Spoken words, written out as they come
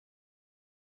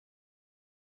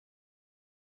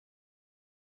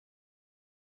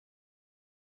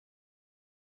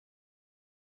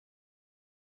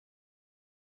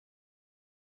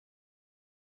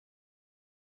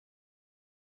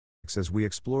numismatics as we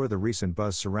explore the recent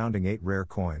buzz surrounding 8 rare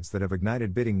coins that have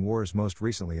ignited bidding wars most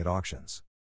recently at auctions.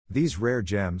 These rare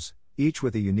gems, each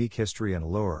with a unique history and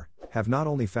allure, have not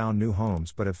only found new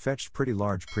homes but have fetched pretty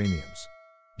large premiums.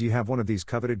 Do you have one of these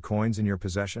coveted coins in your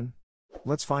possession?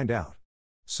 Let's find out.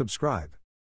 Subscribe.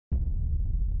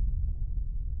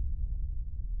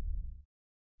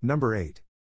 Number 8.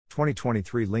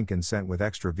 2023 Lincoln Cent with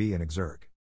Extra V and Exerg.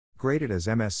 Graded as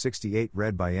MS68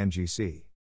 Red by NGC.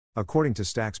 According to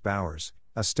Stax Bowers,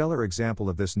 a stellar example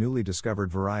of this newly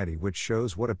discovered variety which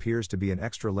shows what appears to be an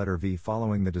extra letter V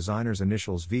following the designer's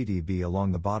initials VDB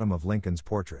along the bottom of Lincoln's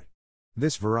portrait.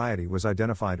 This variety was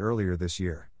identified earlier this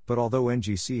year, but although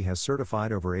NGC has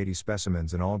certified over 80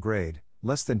 specimens in all grade,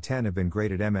 less than 10 have been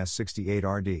graded MS68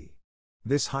 RD.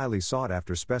 This highly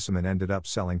sought-after specimen ended up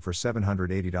selling for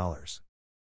 $780.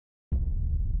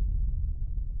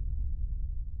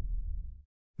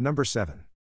 Number 7.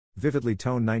 Vividly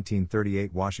toned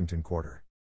 1938 Washington Quarter.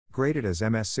 Graded as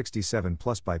MS67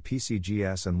 Plus by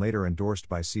PCGS and later endorsed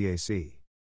by CAC.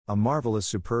 A marvelous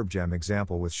superb gem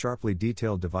example with sharply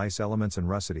detailed device elements and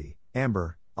russety,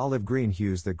 amber, olive green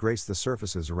hues that grace the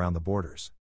surfaces around the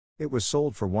borders. It was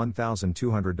sold for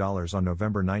 $1,200 on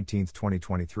November 19,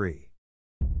 2023.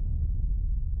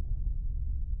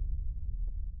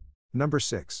 Number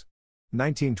 6.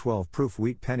 1912 Proof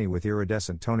Wheat Penny with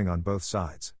iridescent toning on both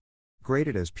sides.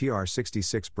 Graded as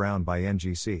PR66 Brown by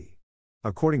NGC.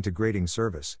 According to Grading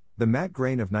Service, the matte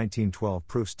grain of 1912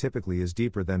 proofs typically is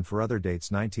deeper than for other dates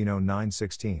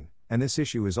 1909-16, and this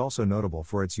issue is also notable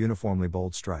for its uniformly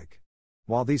bold strike.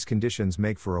 While these conditions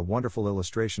make for a wonderful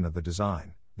illustration of the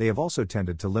design, they have also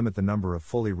tended to limit the number of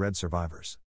fully read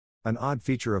survivors. An odd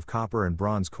feature of copper and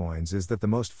bronze coins is that the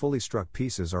most fully struck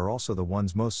pieces are also the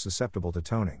ones most susceptible to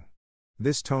toning.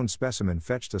 This toned specimen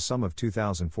fetched a sum of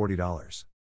 $2,040.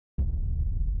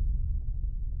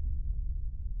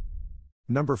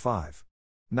 Number 5.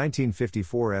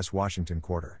 1954 S Washington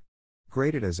Quarter.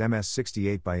 Graded as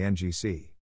MS68 by NGC.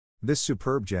 This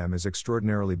superb gem is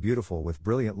extraordinarily beautiful with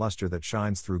brilliant luster that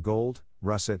shines through gold,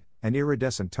 russet, and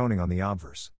iridescent toning on the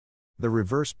obverse. The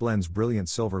reverse blends brilliant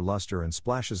silver luster and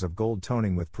splashes of gold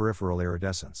toning with peripheral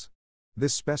iridescence.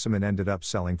 This specimen ended up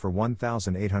selling for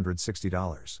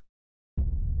 $1,860.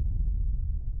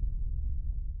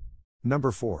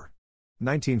 Number 4.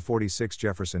 1946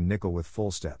 Jefferson Nickel with full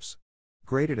steps.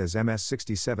 Graded as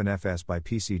MS67FS by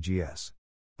PCGS.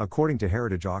 According to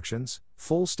Heritage Auctions,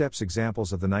 full steps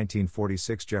examples of the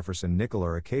 1946 Jefferson Nickel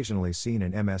are occasionally seen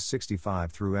in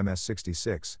MS65 through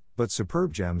MS66, but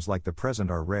superb gems like the present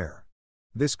are rare.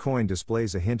 This coin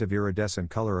displays a hint of iridescent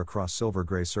color across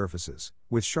silver-gray surfaces,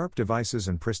 with sharp devices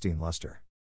and pristine luster.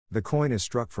 The coin is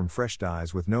struck from fresh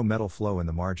dies with no metal flow in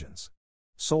the margins.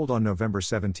 Sold on November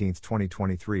 17,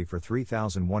 2023 for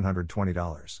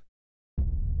 $3,120.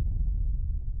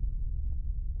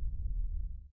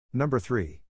 Number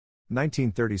 3.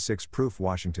 1936 Proof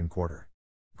Washington Quarter.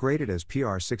 Graded as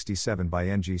PR67 by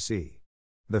NGC.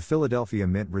 The Philadelphia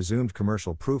Mint resumed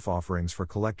commercial proof offerings for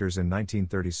collectors in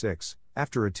 1936,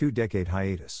 after a 2-decade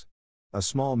hiatus. A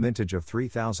small mintage of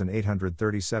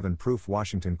 3,837 proof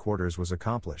Washington Quarters was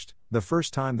accomplished, the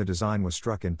first time the design was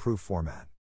struck in proof format.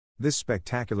 This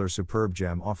spectacular superb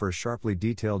gem offers sharply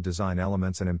detailed design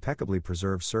elements and impeccably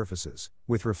preserved surfaces,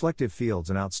 with reflective fields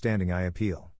and outstanding eye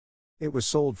appeal. It was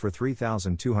sold for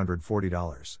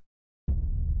 $3,240.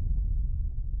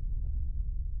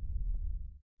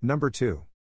 Number 2.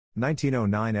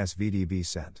 1909 SVDB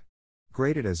Cent.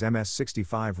 Graded as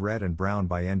MS65 Red and Brown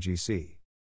by NGC.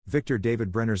 Victor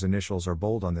David Brenner's initials are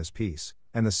bold on this piece,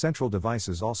 and the central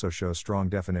devices also show strong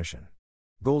definition.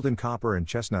 Golden copper and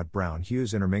chestnut brown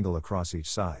hues intermingle across each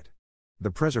side. The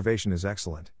preservation is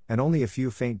excellent, and only a few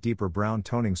faint deeper brown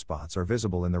toning spots are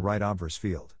visible in the right obverse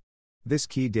field. This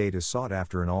key date is sought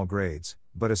after in all grades,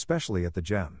 but especially at the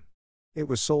gem. It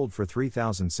was sold for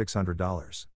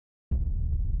 $3,600.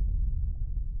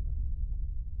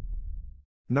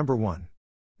 Number 1.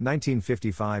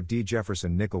 1955 D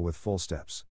Jefferson Nickel with full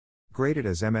steps. Graded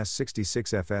as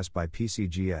MS66FS by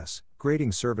PCGS,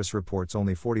 Grading Service reports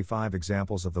only 45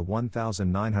 examples of the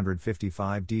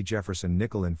 1955 D Jefferson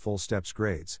Nickel in full steps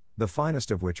grades, the finest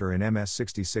of which are in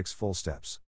MS66 full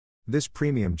steps. This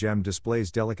premium gem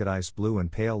displays delicate ice blue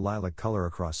and pale lilac color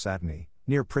across satiny,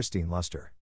 near pristine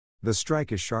luster. The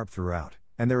strike is sharp throughout,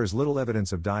 and there is little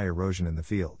evidence of dye erosion in the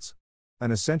fields.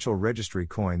 An essential registry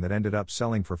coin that ended up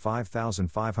selling for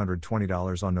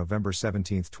 $5,520 on November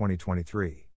 17,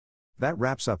 2023. That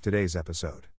wraps up today's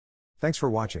episode. Thanks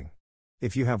for watching.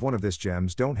 If you have one of these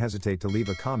gems, don't hesitate to leave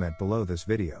a comment below this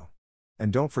video.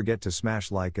 And don't forget to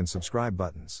smash like and subscribe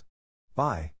buttons.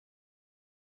 Bye.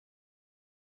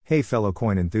 Hey fellow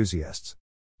coin enthusiasts!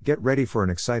 Get ready for an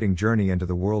exciting journey into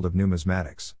the world of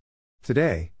numismatics.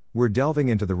 Today, we're delving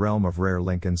into the realm of rare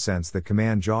Lincoln cents that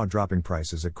command jaw-dropping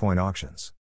prices at coin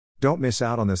auctions. Don't miss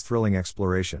out on this thrilling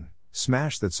exploration.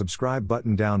 Smash that subscribe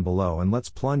button down below and let's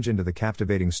plunge into the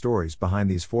captivating stories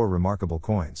behind these four remarkable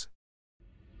coins.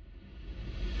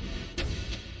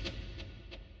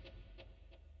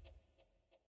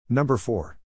 Number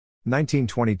 4.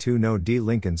 1922 No D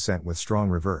Lincoln cent with strong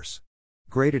reverse.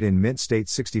 Graded in mint state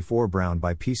 64 brown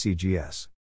by PCGS.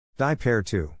 Die pair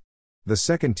 2. The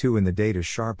second 2 in the date is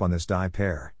sharp on this die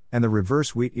pair, and the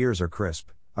reverse wheat ears are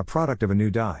crisp, a product of a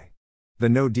new die. The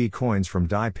no D coins from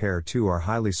die pair 2 are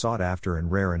highly sought after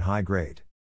and rare in high grade.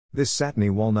 This satiny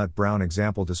walnut brown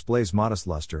example displays modest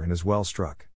luster and is well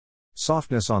struck.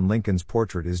 Softness on Lincoln's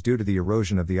portrait is due to the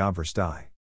erosion of the obverse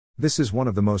die. This is one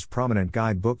of the most prominent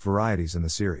guidebook varieties in the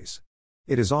series.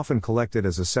 It is often collected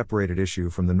as a separated issue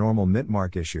from the normal mint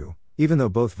mark issue, even though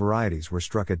both varieties were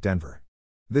struck at Denver.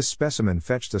 This specimen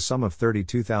fetched a sum of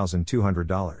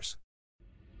 $32,200.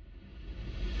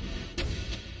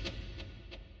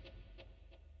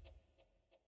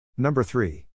 Number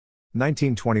 3.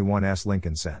 1921 S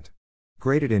Lincoln cent.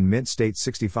 Graded in mint state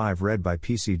 65 red by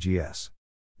PCGS.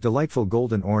 Delightful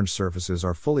golden orange surfaces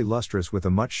are fully lustrous with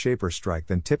a much shaper strike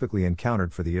than typically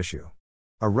encountered for the issue.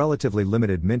 A relatively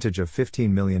limited mintage of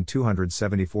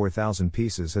 15,274,000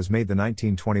 pieces has made the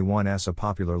 1921 S a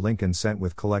popular Lincoln cent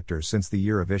with collectors since the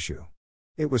year of issue.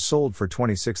 It was sold for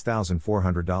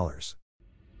 $26,400.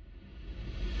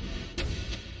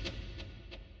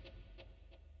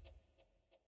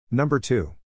 Number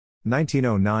 2.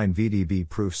 1909 VDB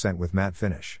proof cent with matte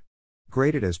finish.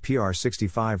 Graded as PR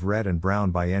 65 red and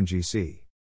brown by NGC.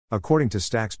 According to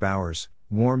Stax Bowers,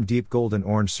 warm deep golden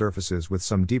orange surfaces with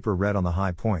some deeper red on the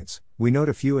high points. We note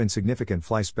a few insignificant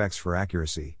fly specks for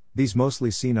accuracy, these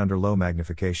mostly seen under low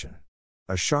magnification.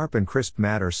 A sharp and crisp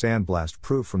matte or sandblast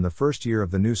proof from the first year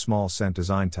of the new small cent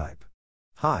design type.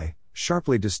 High,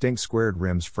 sharply distinct squared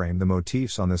rims frame the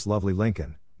motifs on this lovely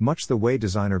Lincoln, much the way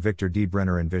designer Victor D.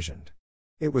 Brenner envisioned.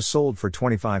 It was sold for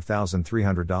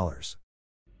 $25,300.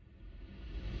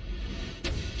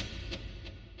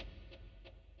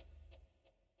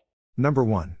 Number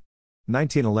 1.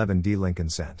 1911 D Lincoln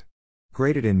cent.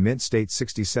 Graded in mint state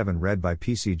 67 red by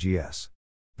PCGS.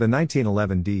 The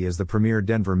 1911 D is the premier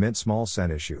Denver mint small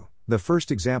cent issue, the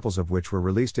first examples of which were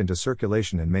released into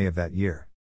circulation in May of that year.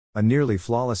 A nearly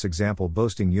flawless example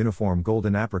boasting uniform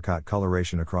golden apricot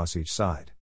coloration across each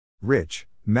side. Rich,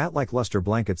 matte-like luster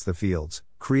blankets the fields,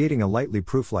 creating a lightly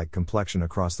proof-like complexion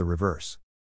across the reverse.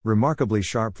 Remarkably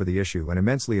sharp for the issue and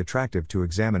immensely attractive to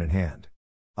examine in hand.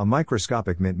 A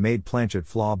microscopic mint-made planchet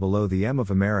flaw below the M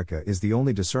of America is the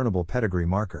only discernible pedigree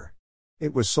marker.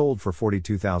 It was sold for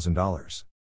 $42,000.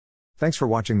 Thanks for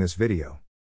watching this video.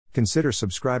 Consider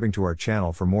subscribing to our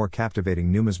channel for more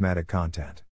captivating numismatic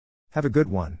content. Have a good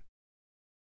one.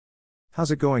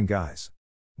 How's it going, guys?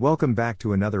 Welcome back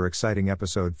to another exciting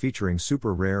episode featuring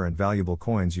super rare and valuable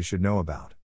coins you should know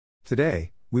about.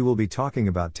 Today, we will be talking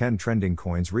about 10 trending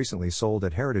coins recently sold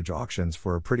at heritage auctions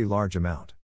for a pretty large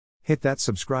amount. Hit that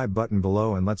subscribe button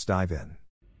below and let's dive in.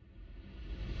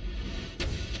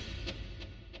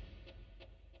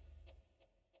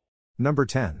 Number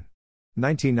 10.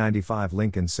 1995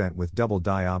 Lincoln cent with double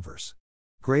die obverse.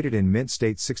 Graded in mint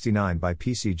state 69 by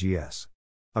PCGS.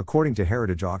 According to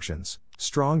heritage auctions,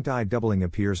 strong die doubling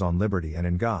appears on Liberty and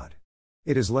in God.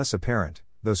 It is less apparent,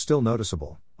 though still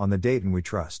noticeable, on the Dayton we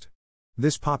trust.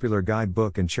 This popular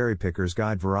guidebook and cherry picker's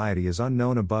guide variety is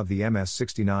unknown above the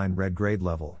MS69 red grade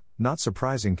level, not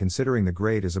surprising considering the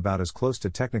grade is about as close to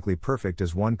technically perfect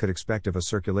as one could expect of a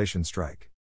circulation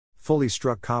strike. Fully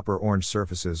struck copper orange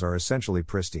surfaces are essentially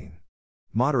pristine.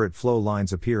 Moderate flow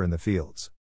lines appear in the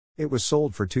fields. It was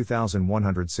sold for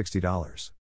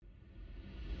 $2,160.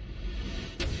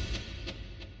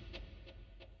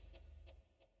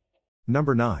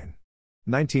 Number 9.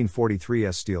 1943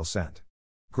 S Steel cent.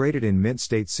 Graded in mint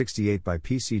state 68 by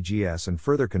PCGS and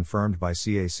further confirmed by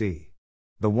CAC.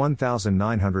 The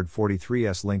 1943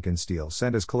 S Lincoln Steel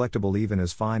cent is collectible even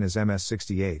as fine as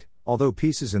MS68, although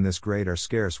pieces in this grade are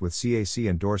scarce with CAC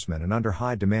endorsement and under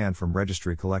high demand from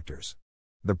registry collectors.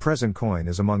 The present coin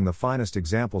is among the finest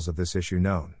examples of this issue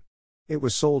known. It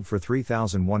was sold for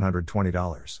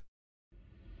 $3,120.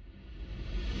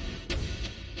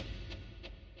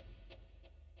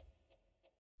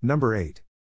 Number 8.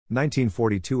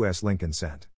 1942 S Lincoln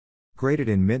cent. Graded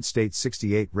in mint state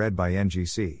 68 red by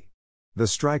NGC. The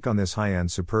strike on this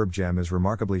high-end superb gem is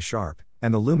remarkably sharp,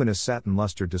 and the luminous satin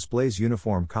luster displays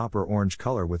uniform copper-orange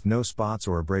color with no spots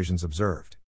or abrasions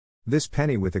observed. This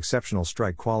penny with exceptional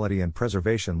strike quality and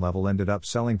preservation level ended up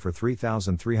selling for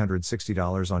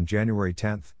 $3,360 on January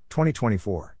 10,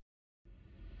 2024.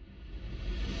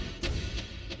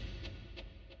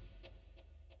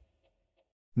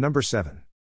 Number 7.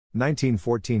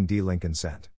 1914 D Lincoln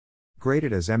Cent.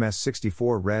 Graded as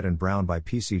MS64 red and brown by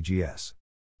PCGS.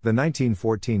 The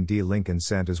 1914 D Lincoln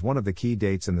Cent is one of the key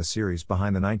dates in the series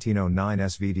behind the 1909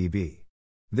 SVDB.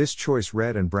 This choice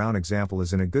red and brown example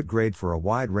is in a good grade for a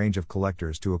wide range of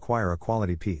collectors to acquire a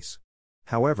quality piece.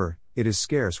 However, it is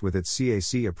scarce with its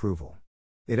CAC approval.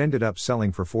 It ended up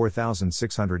selling for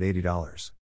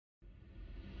 $4,680.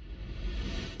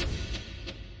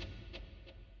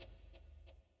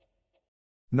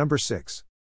 Number 6.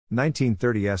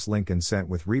 1930 S Lincoln Cent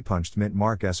with repunched mint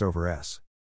mark S over S.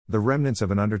 The remnants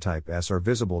of an undertype S are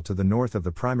visible to the north of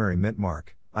the primary mint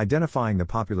mark, identifying the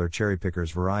popular cherry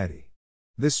pickers variety.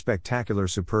 This spectacular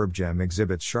superb gem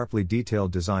exhibits sharply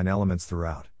detailed design elements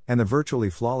throughout, and the virtually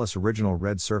flawless original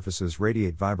red surfaces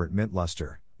radiate vibrant mint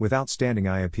luster, with outstanding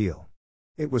eye appeal.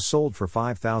 It was sold for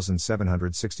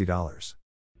 $5,760.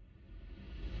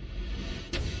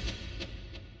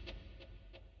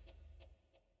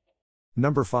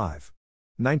 Number 5.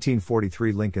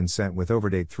 1943 Lincoln Cent with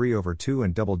overdate 3/2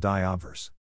 and double die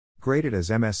obverse. Graded as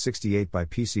MS68 by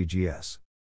PCGS.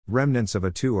 Remnants of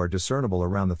a 2 are discernible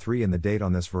around the 3 in the date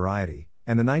on this variety,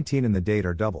 and the 19 in the date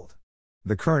are doubled.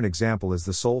 The current example is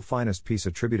the sole finest piece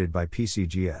attributed by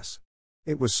PCGS.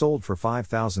 It was sold for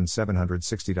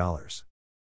 $5,760.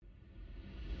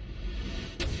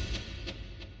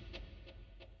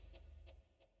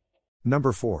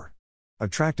 Number 4.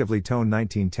 Attractively toned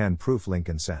 1910 proof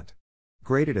Lincoln Cent.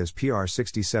 Graded as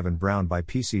PR67 brown by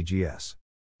PCGS.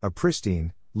 A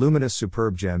pristine, luminous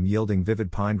superb gem yielding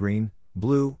vivid pine green,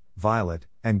 blue, violet,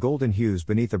 and golden hues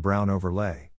beneath a brown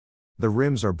overlay. The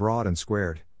rims are broad and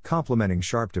squared, complementing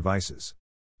sharp devices.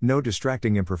 No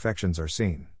distracting imperfections are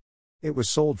seen. It was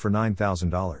sold for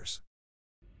 $9,000.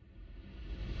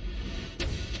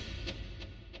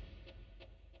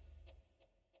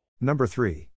 Number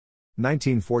 3.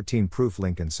 1914 proof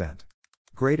Lincoln Cent.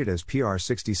 Graded as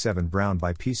PR67 brown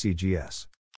by PCGS.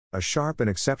 A sharp and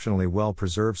exceptionally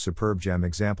well-preserved superb gem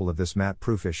example of this matte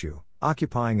proof issue,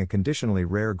 occupying a conditionally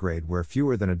rare grade where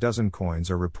fewer than a dozen coins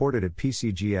are reported at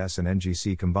PCGS and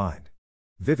NGC combined.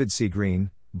 Vivid sea green,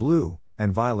 blue,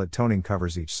 and violet toning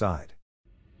covers each side.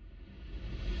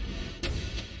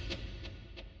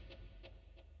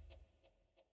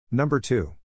 Number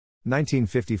 2.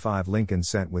 1955 Lincoln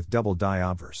Cent with double die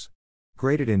obverse.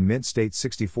 Graded in mint state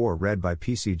 64 red by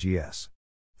PCGS.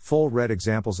 Full red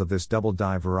examples of this double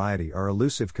die variety are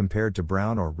elusive compared to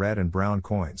brown or red and brown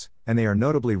coins, and they are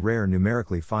notably rare,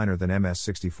 numerically finer than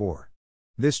MS64.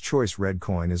 This choice red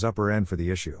coin is upper end for the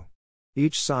issue.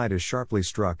 Each side is sharply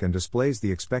struck and displays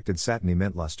the expected satiny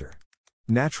mint luster.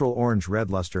 Natural orange red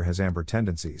luster has amber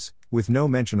tendencies, with no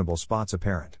mentionable spots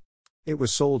apparent. It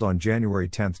was sold on January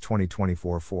 10,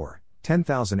 2024 for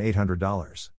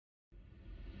 $10,800.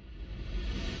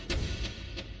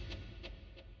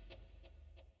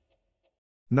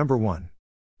 Number 1.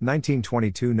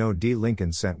 1922 No D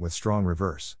Lincoln Cent with strong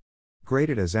reverse.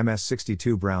 Graded as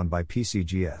MS62 brown by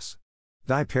PCGS.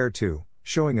 Die pair 2,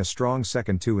 showing a strong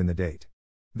second 2 in the date.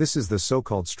 This is the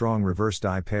so-called strong reverse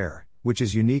die pair, which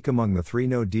is unique among the 3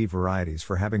 No D varieties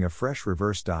for having a fresh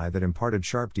reverse die that imparted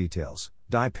sharp details.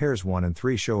 Die pairs 1 and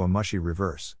 3 show a mushy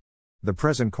reverse. The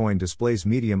present coin displays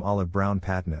medium olive brown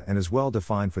patina and is well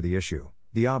defined for the issue,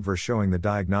 the obverse showing the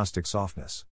diagnostic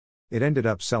softness. It ended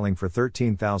up selling for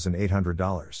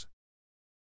 $13,800.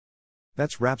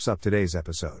 That wraps up today's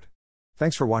episode.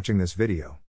 Thanks for watching this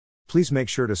video. Please make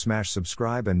sure to smash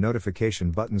subscribe and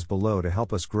notification buttons below to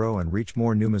help us grow and reach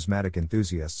more numismatic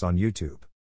enthusiasts on YouTube.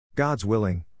 God's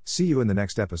willing, see you in the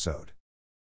next episode.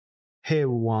 Hey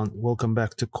everyone, welcome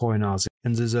back to COİN.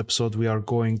 In this episode we are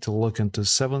going to look into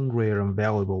 7 rare and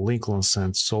valuable Lincoln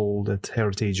Cents sold at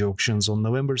heritage auctions on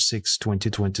November 6,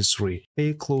 2023.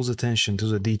 Pay close attention to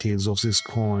the details of these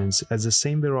coins, as the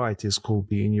same varieties could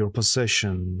be in your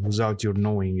possession without your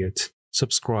knowing it.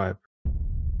 Subscribe.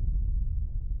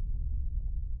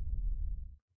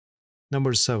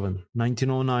 Number 7.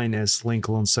 1909 S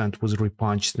Lincoln Cent with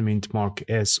repunched mint mark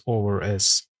S over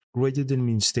S. Graded in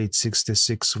mint state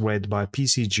 66 red by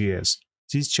PCGS.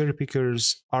 These cherry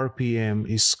pickers RPM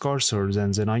is scarcer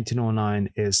than the 1909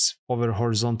 S over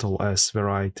horizontal S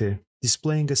variety,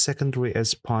 displaying a secondary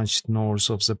S punched north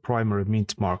of the primary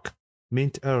mint mark.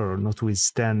 Mint error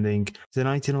notwithstanding, the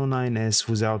 1909 S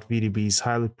without VDB is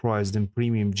highly prized in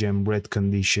premium gem red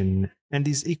condition and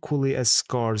is equally as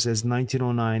scarce as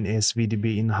 1909 S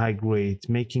VDB in high grade,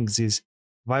 making this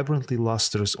vibrantly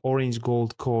lustrous orange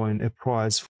gold coin, a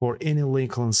prize for any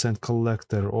Lincoln Cent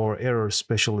collector or error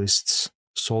specialists.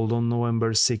 Sold on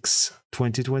November 6,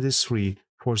 2023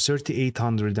 for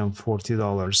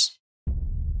 $3,840.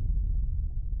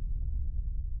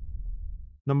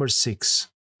 Number 6.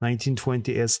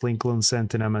 1920s Lincoln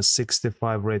Cent in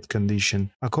MS65 red condition.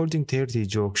 According to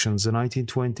Heritage Auctions, the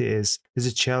 1920s is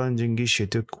a challenging issue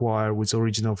to acquire with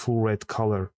original full red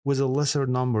color, with a lesser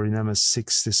number in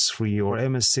MS63 or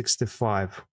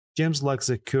MS65. Gems like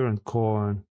the current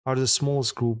coin are the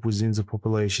smallest group within the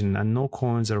population, and no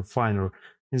coins are finer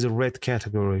in the red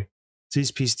category. This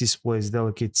piece displays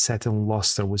delicate satin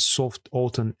luster with soft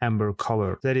autumn amber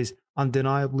color that is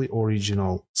undeniably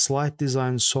original. Slight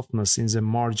design softness in the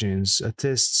margins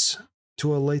attests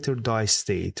to a later dye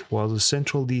state, while the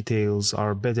central details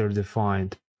are better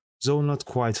defined, though not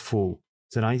quite full.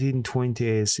 The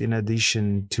 1920s, in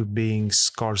addition to being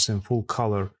scarce in full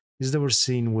color, is never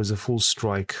seen with a full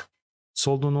strike.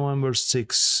 Sold on November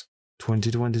 6,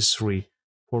 2023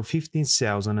 for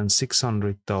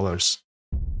 $15,600.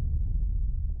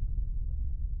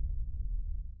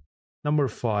 Number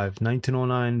 5.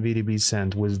 1909 VDB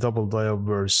cent with double die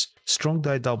obverse. Strong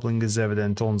die doubling is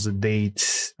evident on the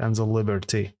date and the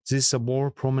Liberty. This is a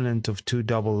more prominent of two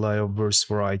double die obverse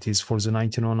varieties for the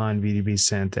 1909 VDB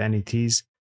cent, and it is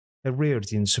a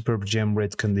rarity in superb gem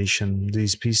red condition.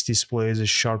 This piece displays a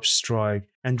sharp strike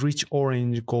and rich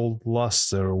orange gold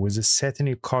luster with a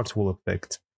satiny cartwheel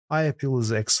effect. Eye appeal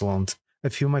is excellent.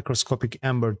 A few microscopic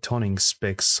amber toning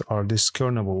specks are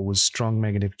discernible with strong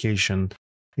magnification.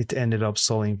 It ended up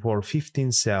selling for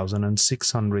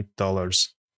 $15,600.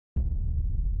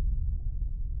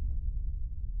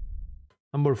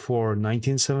 Number 4.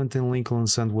 1917 Lincoln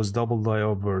Cent was double die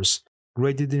obverse.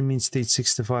 Graded in mint state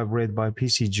 65 red by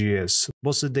PCGS.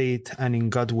 Both the date and In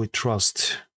God We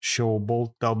Trust show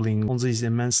bold doubling on these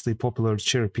immensely popular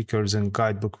cherry pickers and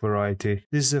guidebook variety.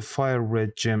 This is a fire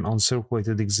red gem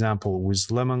uncirculated example with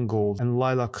lemon gold and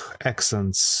lilac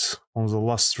accents on the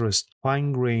lustrous,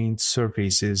 fine-grained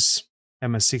surfaces.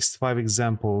 MS65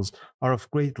 examples are of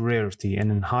great rarity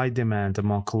and in high demand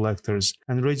among collectors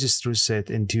and register set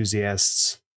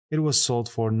enthusiasts. It was sold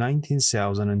for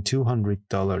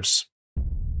 $19,200.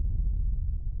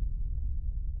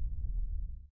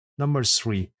 Number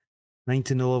 3.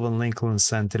 1911 Lincoln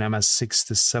Cent in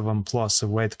MS67 plus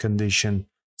red condition.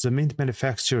 The mint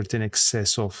manufactured in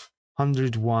excess of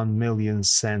 101 million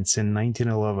cents in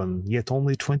 1911, yet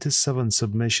only 27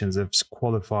 submissions have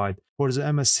qualified for the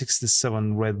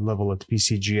MS67 red level at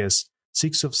PCGS.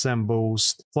 6 of them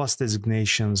boast plus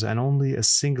designations, and only a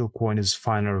single coin is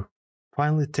finer.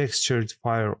 Finely textured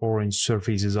fire orange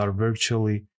surfaces are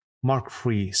virtually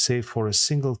mark-free, save for a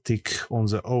single tick on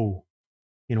the O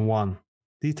in one.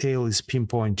 Detail is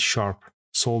pinpoint sharp.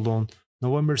 Sold on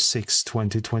November 6,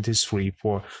 2023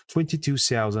 for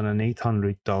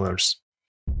 $22,800.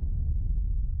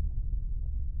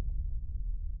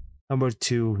 Number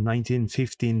 2.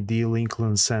 1915 D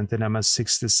Lincoln Cent in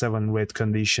MS67 red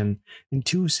condition. In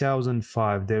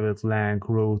 2005, David Lang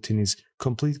wrote in his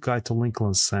Complete Guide to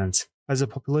Lincoln Cents, as the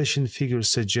population figures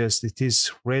suggest, it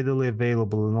is readily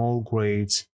available in all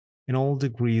grades, in all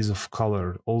degrees of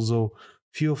color, although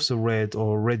few of the red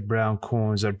or red-brown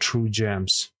coins are true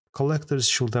gems. Collectors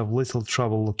should have little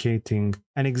trouble locating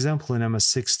an example in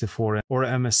MS64 or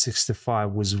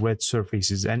MS65 with red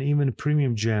surfaces, and even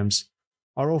premium gems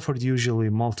are offered usually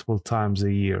multiple times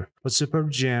a year. But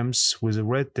superb gems with a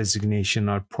red designation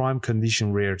are prime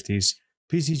condition rarities.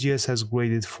 PCGS has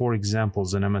graded 4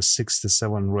 examples in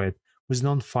MS67 red, with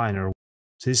none finer.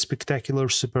 This spectacular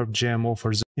superb gem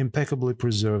offers impeccably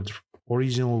preserved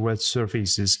original red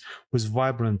surfaces with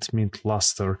vibrant mint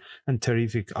luster and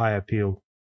terrific eye appeal.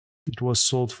 It was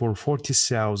sold for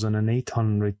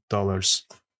 $40,800.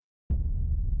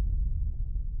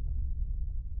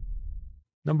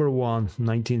 Number 1.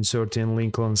 1913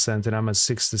 Lincoln Cent in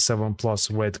MS67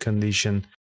 plus red condition.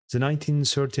 The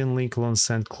 1913 Lincoln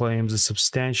Cent claims a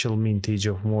substantial mintage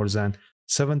of more than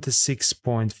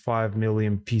 76.5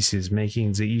 million pieces,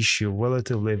 making the issue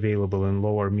relatively available in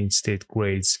lower mint state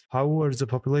grades. However, the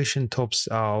population tops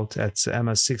out at the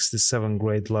MS67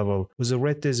 grade level with a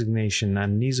red designation,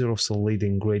 and neither of the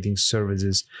leading grading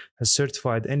services has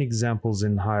certified any examples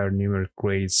in higher numeric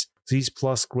grades. This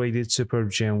plus graded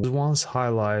superb gem was once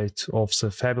highlight of the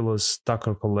fabulous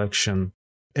Tucker collection.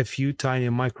 A few tiny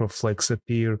microflecks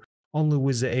appear only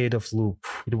with the aid of loupe.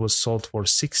 It was sold for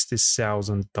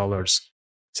 $60,000.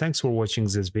 Thanks for watching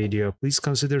this video. Please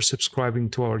consider subscribing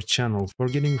to our channel for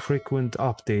getting frequent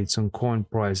updates on coin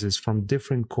prices from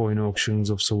different coin auctions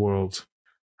of the world.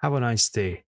 Have a nice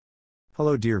day.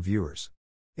 Hello dear viewers.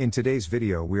 In today's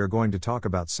video we are going to talk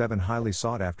about 7 highly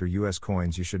sought after US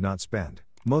coins you should not spend,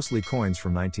 mostly coins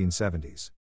from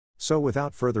 1970s. So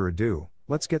without further ado,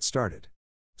 let's get started.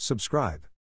 Subscribe.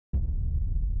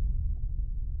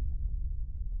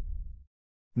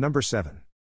 Number 7.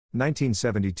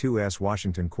 1972's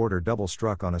Washington quarter double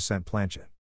struck on a cent planchet.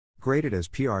 Graded as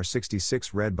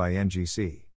PR66 red by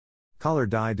NGC. Collar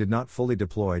die did not fully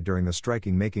deploy during the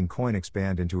striking, making coin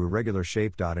expand into irregular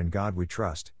shape. In God we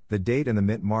trust. The date and the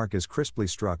mint mark is crisply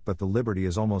struck, but the liberty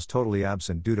is almost totally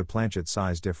absent due to planchet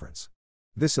size difference.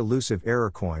 This elusive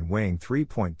error coin weighing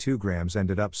 3.2 grams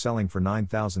ended up selling for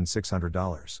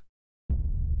 $9,600.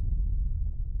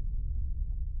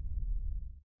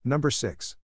 Number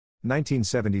 6.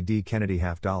 1970 D Kennedy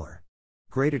half dollar.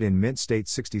 Graded in mint state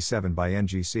 67 by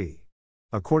NGC.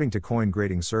 According to Coin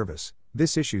Grading Service,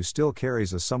 this issue still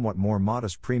carries a somewhat more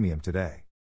modest premium today.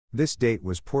 This date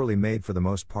was poorly made for the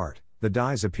most part, the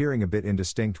dies appearing a bit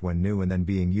indistinct when new and then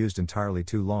being used entirely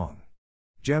too long.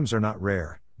 Gems are not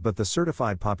rare, but the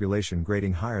certified population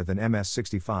grading higher than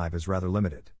MS65 is rather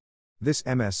limited. This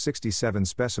MS67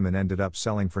 specimen ended up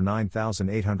selling for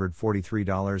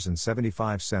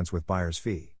 $9,843.75 with buyer's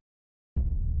fee.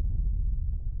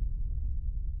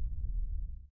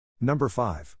 Number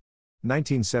 5.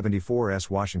 1974's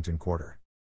Washington quarter.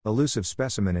 Elusive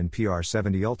specimen in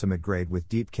PR70 ultimate grade with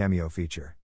deep cameo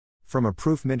feature. From a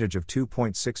proof mintage of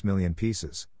 2.6 million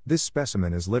pieces, this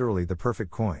specimen is literally the perfect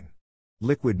coin.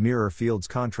 Liquid mirror fields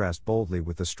contrast boldly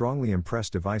with the strongly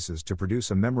impressed devices to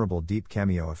produce a memorable deep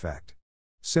cameo effect.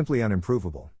 Simply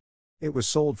unimprovable. It was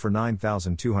sold for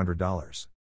 $9,200.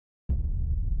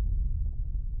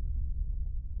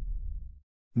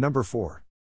 Number 4.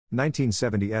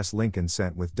 1970's Lincoln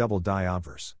cent with double die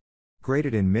obverse.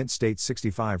 Graded in mint state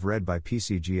 65 red by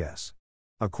PCGS.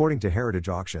 According to Heritage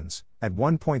Auctions, at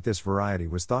one point this variety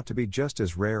was thought to be just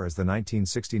as rare as the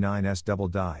 1969's double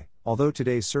die, although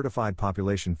today's certified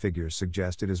population figures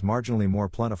suggest it is marginally more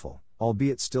plentiful,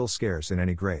 albeit still scarce in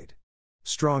any grade.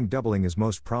 Strong doubling is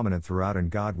most prominent throughout In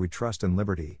God We Trust and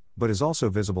Liberty, but is also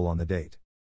visible on the date.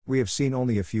 We have seen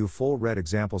only a few full red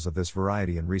examples of this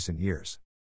variety in recent years.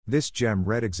 This gem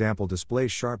red example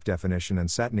displays sharp definition and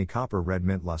satiny copper red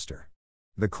mint luster.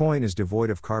 The coin is devoid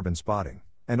of carbon spotting,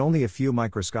 and only a few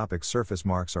microscopic surface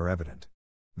marks are evident.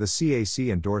 The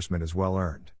CAC endorsement is well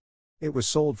earned. It was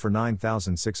sold for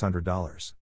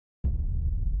 $9,600.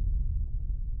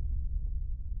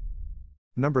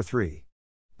 Number 3.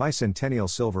 Bicentennial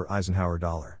silver Eisenhower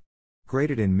dollar.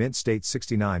 Graded in mint state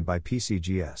 69 by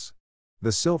PCGS.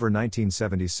 The silver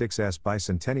 1976's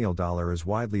bicentennial dollar is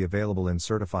widely available in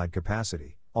certified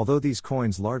capacity, although these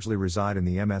coins largely reside in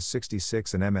the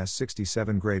MS66 and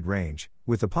MS67 grade range,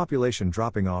 with the population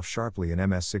dropping off sharply in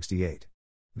MS68.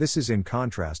 This is in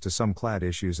contrast to some clad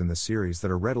issues in the series that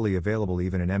are readily available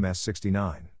even in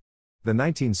MS69. The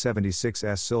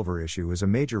 1976's silver issue is a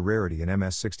major rarity in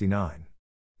MS69.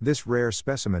 This rare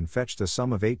specimen fetched a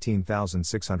sum of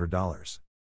 $18,600.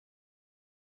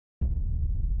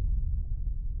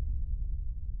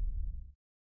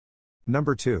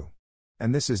 Number 2.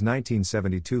 And this is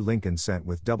 1972 Lincoln cent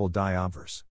with double die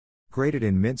obverse. Graded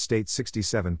in mint state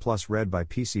 67 plus red by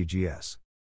PCGS.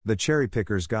 The Cherry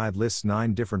Picker's Guide lists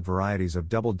 9 different varieties of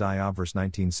double die obverse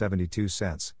 1972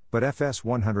 cents, but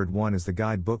FS101 is the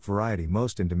guidebook variety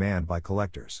most in demand by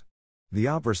collectors. The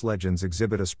obverse legends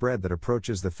exhibit a spread that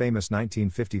approaches the famous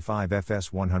 1955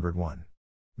 FS101.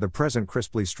 The present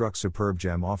crisply struck superb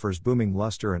gem offers booming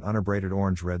luster and unabraded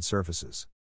orange-red surfaces.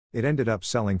 It ended up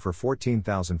selling for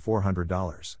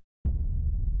 $14,400.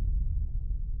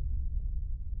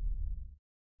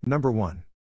 Number 1.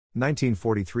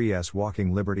 1943's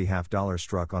Walking Liberty half dollar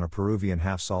struck on a Peruvian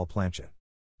half-sol planchet.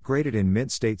 Graded in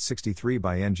mint state 63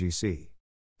 by NGC.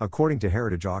 According to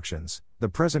Heritage Auctions, the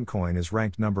present coin is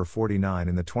ranked number 49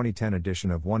 in the 2010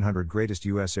 edition of 100 Greatest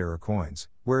U.S. Era Coins,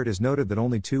 where it is noted that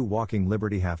only 2 Walking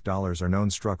Liberty half dollars are known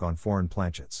struck on foreign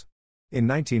planchets. In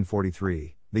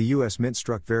 1943, the U.S. Mint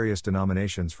struck various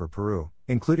denominations for Peru,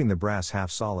 including the brass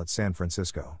half-sol at San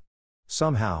Francisco.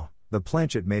 Somehow, the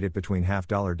planchet made it between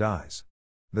half-dollar dies.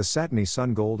 The satiny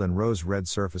sun gold and rose red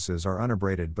surfaces are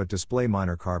unabraded but display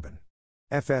minor carbon.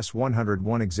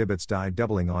 FS101 exhibits die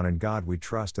doubling on In God We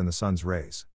Trust and the Sun's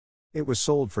Rays. It was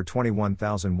sold for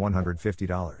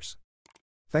 $21,150.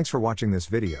 Thanks for watching this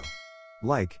video.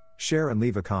 Like, share and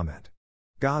leave a comment.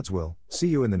 God's will, see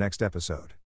you in the next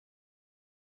episode.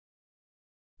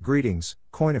 Greetings,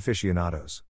 coin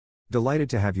aficionados.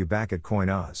 Delighted to have you back at Coin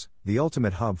Oz, the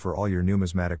ultimate hub for all your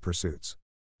numismatic pursuits.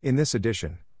 In this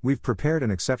edition, we've prepared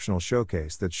an exceptional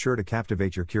showcase that's sure to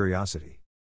captivate your curiosity.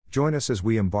 Join us as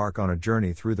we embark on a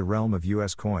journey through the realm of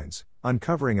US coins,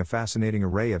 uncovering a fascinating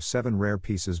array of 7 rare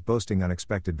pieces boasting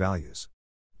unexpected values.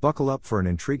 Buckle up for an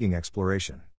intriguing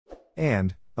exploration.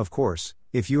 And, of course,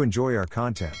 if you enjoy our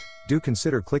content, do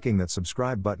consider clicking that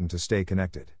subscribe button to stay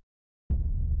connected.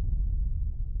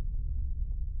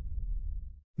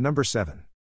 Number 7.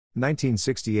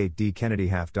 1968 D. Kennedy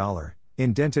half dollar,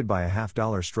 indented by a half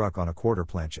dollar struck on a quarter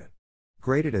planchet.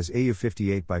 Graded as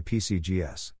AU58 by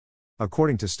PCGS.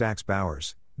 According to Stax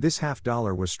Bowers, this half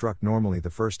dollar was struck normally the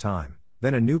first time,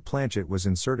 then a new planchet was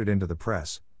inserted into the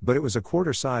press, but it was a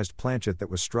quarter-sized planchet that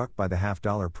was struck by the half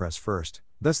dollar press first,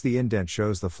 thus the indent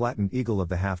shows the flattened eagle of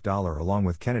the half dollar along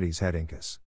with Kennedy's head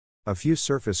incus. A few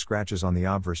surface scratches on the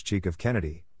obverse cheek of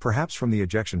Kennedy, perhaps from the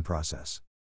ejection process.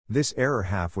 This error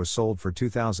half was sold for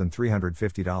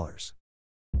 $2,350.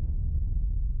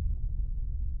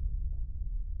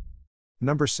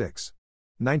 Number 6.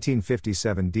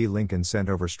 1957 D. Lincoln cent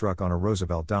over struck on a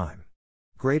Roosevelt dime.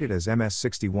 Graded as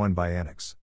MS61 by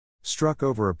Annex. Struck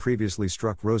over a previously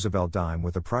struck Roosevelt dime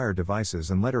with the prior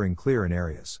devices and lettering clear in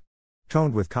areas.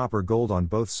 Toned with copper gold on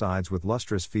both sides with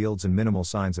lustrous fields and minimal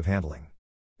signs of handling.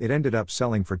 It ended up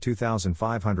selling for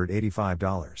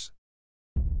 $2,585.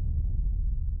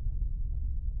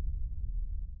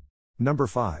 Number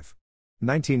 5.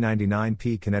 1999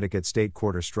 P. Connecticut State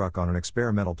Quarter struck on an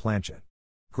experimental planchet.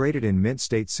 Graded in Mint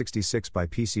State 66 by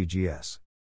PCGS.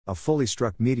 A fully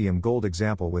struck medium gold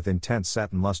example with intense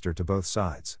satin luster to both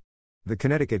sides. The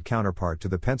Connecticut counterpart to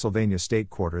the Pennsylvania State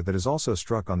Quarter that is also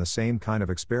struck on the same kind of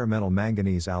experimental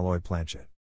manganese alloy planchet.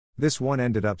 This one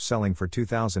ended up selling for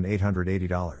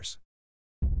 $2,880.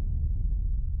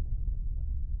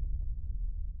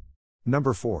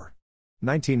 Number 4.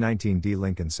 1919 D.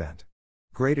 Lincoln cent.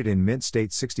 Graded in Mint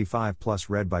State 65 plus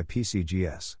red by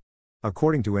PCGS.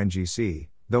 According to NGC,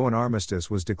 though an armistice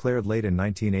was declared late in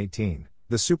 1918,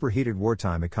 the superheated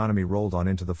wartime economy rolled on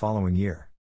into the following year.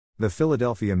 The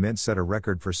Philadelphia Mint set a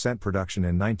record for cent production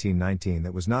in 1919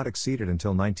 that was not exceeded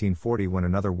until 1940 when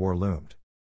another war loomed.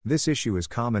 This issue is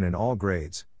common in all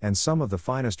grades, and some of the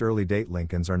finest early-date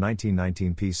Lincolns are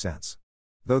 1919 P cents.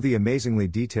 Though the amazingly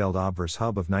detailed obverse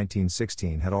hub of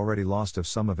 1916 had already lost of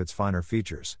some of its finer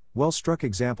features, well-struck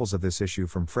examples of this issue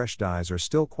from fresh dies are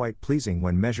still quite pleasing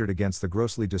when measured against the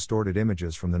grossly distorted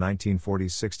images from the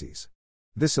 1940s-60s.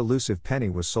 This elusive penny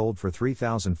was sold for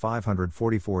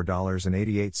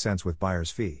 $3,544.88 with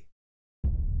buyer's fee.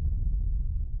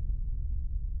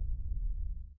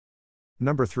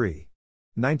 Number 3.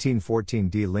 1914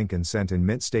 D. Lincoln cent in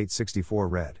Mint State 64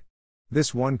 red.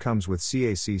 This one comes with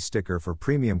CAC sticker for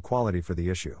premium quality for the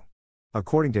issue.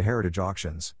 According to Heritage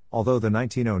Auctions, although the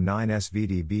 1909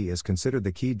 SVDB is considered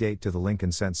the key date to the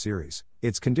Lincoln cent series,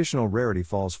 its conditional rarity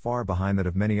falls far behind that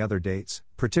of many other dates,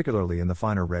 particularly in the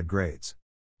finer red grades.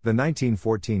 The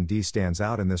 1914 D stands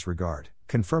out in this regard,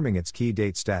 confirming its key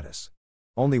date status.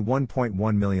 Only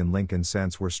 1.1 million Lincoln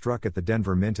cents were struck at the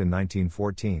Denver Mint in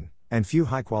 1914, and few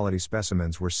high-quality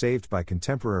specimens were saved by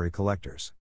contemporary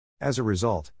collectors. As a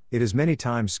result, it is many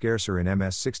times scarcer in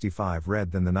MS65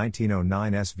 red than the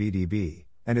 1909 SVDB,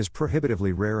 and is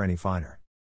prohibitively rare any finer.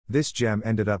 This gem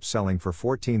ended up selling for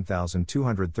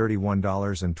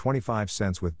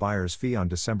 $14,231.25 with buyer's fee on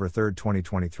December 3,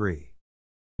 2023.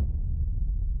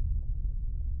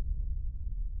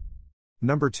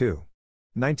 Number 2.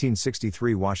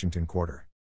 1963 Washington Quarter.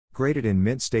 Graded in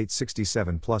Mint State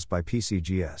 67 plus by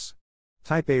PCGS.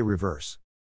 Type A reverse.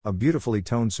 A beautifully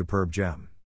toned superb gem.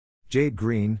 Jade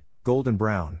green, golden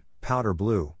brown, powder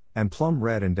blue, and plum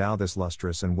red endow this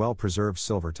lustrous and well-preserved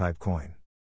silver-type coin.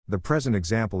 The present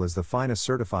example is the finest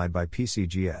certified by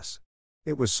PCGS.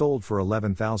 It was sold for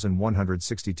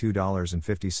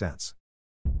 $11,162.50.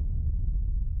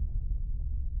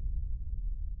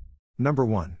 Number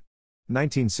 1.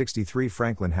 1963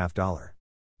 Franklin half dollar.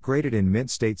 Graded in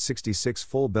Mint State 66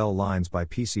 full bell lines by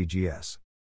PCGS.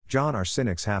 John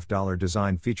Arsenic's half-dollar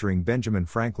design featuring Benjamin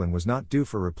Franklin was not due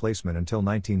for replacement until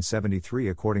 1973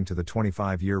 according to the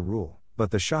 25-year rule,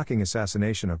 but the shocking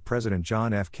assassination of President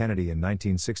John F. Kennedy in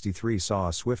 1963 saw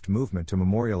a swift movement to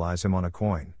memorialize him on a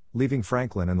coin, leaving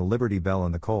Franklin and the Liberty Bell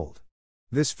in the cold.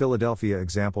 This Philadelphia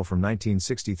example from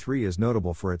 1963 is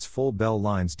notable for its full bell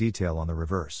lines detail on the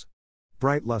reverse.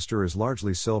 Bright luster is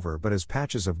largely silver but has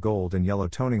patches of gold and yellow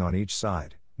toning on each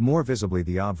side, more visibly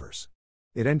the obverse.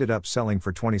 It ended up selling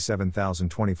for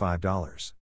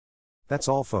 $27,025. That's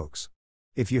all folks.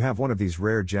 If you have one of these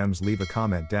rare gems, leave a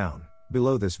comment down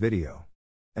below this video.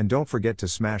 And don't forget to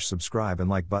smash subscribe and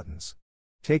like buttons.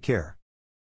 Take care.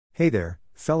 Hey there,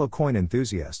 fellow coin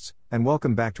enthusiasts, and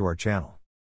welcome back to our channel.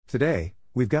 Today,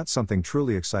 we've got something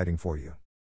truly exciting for you.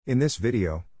 In this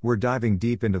video, We're diving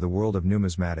deep into the world of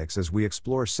numismatics as we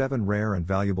explore 7 rare and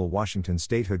valuable Washington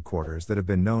statehood quarters that have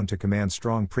been known to command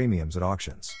strong premiums at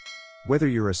auctions. Whether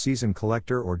you're a seasoned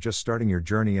collector or just starting your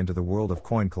journey into the world of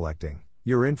coin collecting,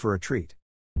 you're in for a treat.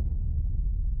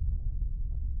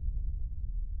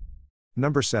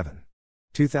 Number 7.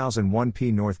 2001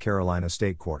 P North Carolina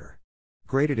State Quarter.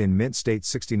 Graded in Mint State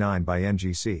 69 by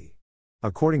NGC.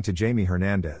 According to Jamie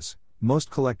Hernandez,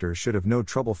 most collectors should have no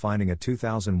trouble finding a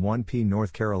 2001 P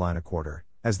North Carolina quarter,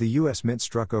 as the U.S. Mint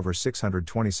struck over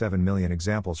 627 million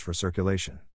examples for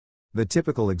circulation. The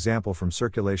typical example from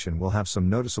circulation will have some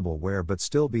noticeable wear but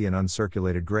still be in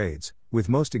uncirculated grades, with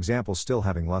most examples still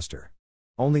having luster.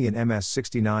 Only in MS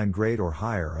 69 grade or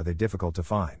higher are they difficult to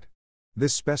find.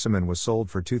 This specimen was sold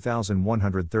for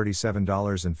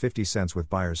 $2,137.50 with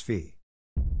buyer's fee.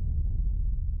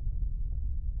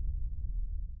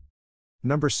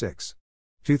 Number 6.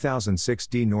 2006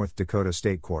 D North Dakota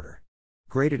State Quarter.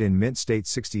 Graded in Mint State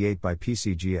 68 by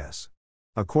PCGS.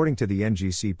 According to the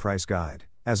NGC Price Guide,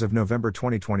 as of November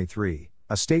 2023,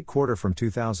 a state quarter from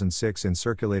 2006 in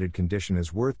circulated condition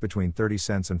is worth between 30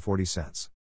 cents and 40 cents.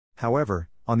 However,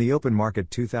 on the open market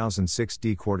 2006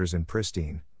 D quarters in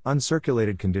pristine,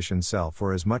 uncirculated condition sell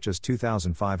for as much as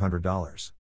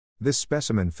 $2,500. This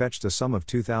specimen fetched a sum of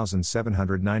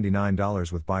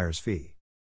 $2,799 with buyer's fee.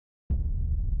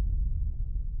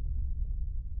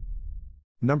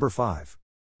 Number 5.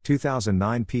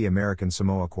 2009 P American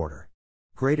Samoa Quarter.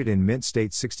 Graded in Mint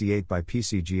State 68 by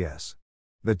PCGS.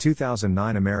 The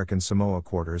 2009 American Samoa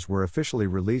Quarters were officially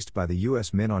released by the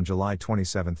U.S. Mint on July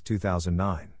 27,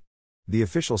 2009. The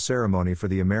official ceremony for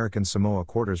the American Samoa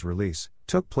Quarters release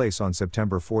took place on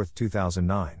September 4,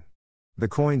 2009. The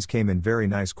coins came in very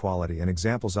nice quality and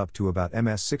examples up to about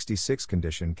MS 66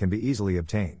 condition can be easily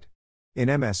obtained. In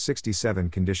MS 67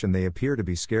 condition they appear to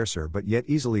be scarcer but yet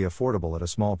easily affordable at a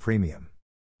small premium.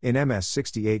 In MS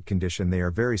 68 condition they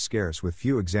are very scarce with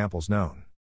few examples known.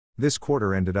 This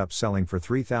quarter ended up selling for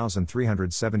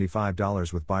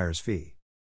 $3,375 with buyer's fee.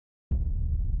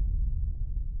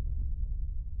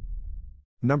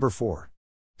 Number 4.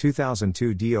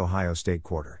 2002 D Ohio State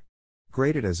Quarter.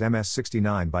 Graded as MS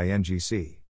 69 by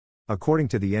NGC. According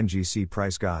to the NGC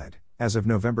Price Guide, as of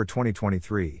November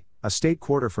 2023, a state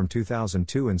quarter from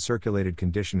 2002 in circulated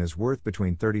condition is worth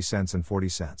between 30 cents and 40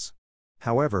 cents.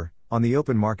 However, on the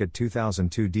open market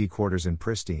 2002 D quarters in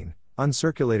pristine,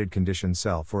 uncirculated condition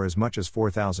sell for as much as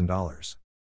 $4,000.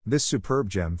 This superb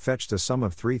gem fetched a sum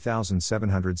of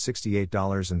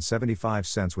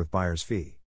 $3,768.75 with buyer's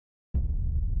fee.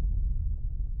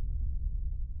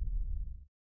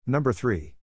 Number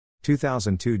 3.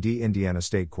 2002 D Indiana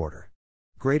State Quarter.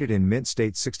 Graded in Mint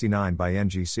State 69 by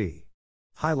NGC.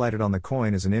 Highlighted on the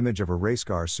coin is an image of a race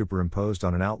car superimposed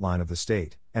on an outline of the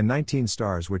state, and 19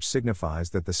 stars which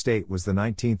signifies that the state was the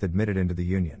 19th admitted into the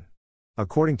Union.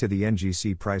 According to the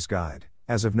NGC Price Guide,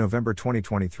 as of November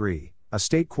 2023, a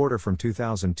state quarter from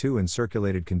 2002 in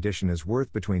circulated condition is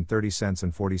worth between 30 cents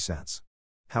and 40 cents.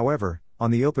 However, on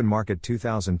the open market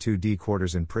 2002 D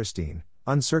quarters in pristine,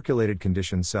 uncirculated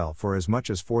condition sell for as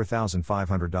much as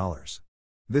 $4,500.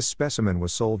 This specimen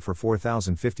was sold for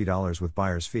 $4,050 with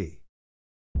buyer's fee.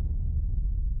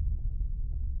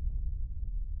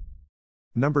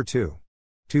 Number 2.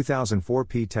 2004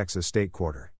 P Texas State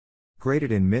Quarter.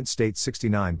 Graded in Mint State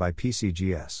 69 by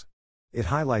PCGS. It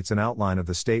highlights an outline of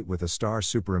the state with a star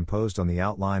superimposed on the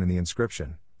outline and the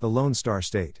inscription, the Lone Star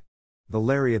State. The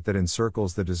lariat that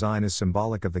encircles the design is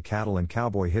symbolic of the cattle and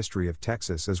cowboy history of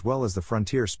Texas as well as the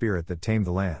frontier spirit that tamed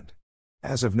the land.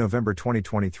 As of November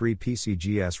 2023,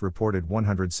 PCGS reported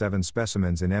 107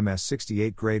 specimens in MS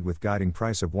 68 grade with guiding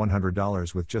price of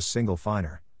 $100 with just single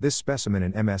finer, this specimen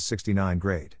in MS 69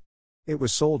 grade. It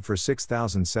was sold for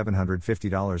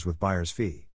 $6,750 with buyer's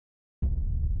fee.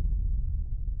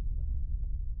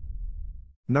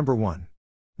 Number 1.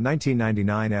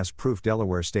 1999 S Proof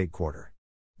Delaware State Quarter.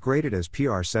 Graded as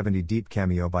PR70 Deep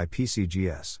Cameo by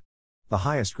PCGS. The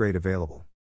highest grade available.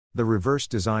 The reverse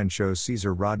design shows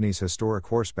Caesar Rodney's historic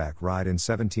horseback ride in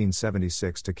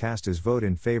 1776 to cast his vote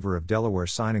in favor of Delaware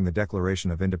signing the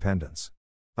Declaration of Independence.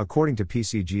 According to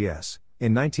PCGS,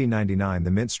 in 1999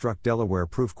 the Mint struck Delaware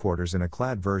proof quarters in a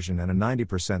clad version and a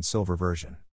 90% silver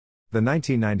version. The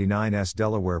 1999 S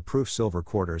Delaware proof silver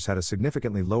quarters had a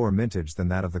significantly lower mintage than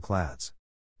that of the clads.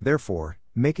 Therefore,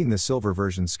 making the silver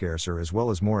version scarcer as well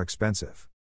as more expensive.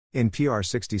 In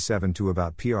PR67 to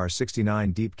about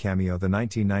PR69 Deep Cameo the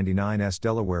 1999 S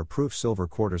Delaware proof silver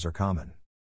quarters are common.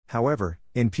 However,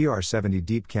 in PR70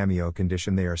 Deep Cameo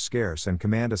condition they are scarce and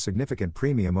command a significant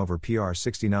premium over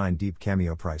PR69 Deep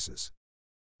Cameo prices.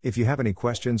 If you have any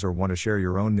questions or want to share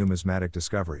your own numismatic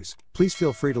discoveries, please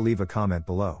feel free to leave a comment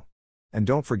below. And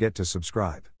don't forget to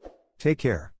subscribe. Take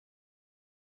care.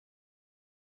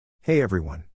 Hey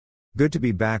everyone. Good to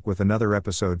be back with another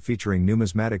episode featuring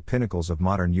numismatic pinnacles of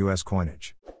modern US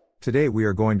coinage. Today we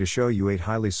are going to show you 8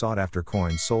 highly sought after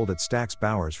coins sold at Stack's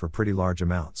Bowers for pretty large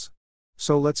amounts.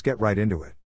 So let's get right into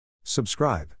it.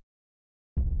 Subscribe.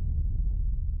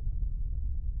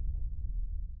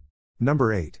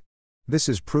 Number 8. This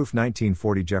is Proof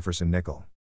 1940 Jefferson Nickel.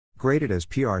 Graded as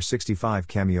PR65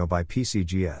 Cameo by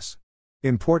PCGS.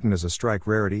 Important as a strike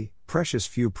rarity, precious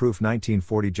few Proof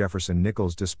 1940 Jefferson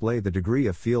nickels display the degree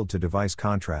of field-to-device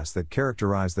contrast that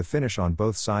characterize the finish on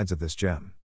both sides of this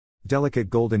gem. Delicate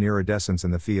golden iridescence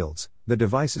in the fields, the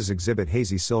devices exhibit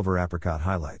hazy silver apricot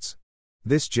highlights.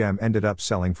 This gem ended up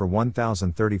selling for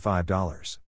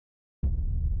 $1,035.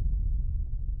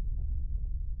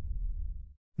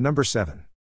 Number 7.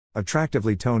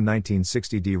 Attractively toned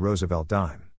 1960D Roosevelt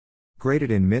dime.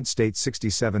 Graded in mint state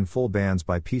 67 full bands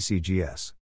by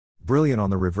PCGS. Brilliant on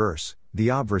the reverse, the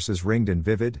obverse is ringed in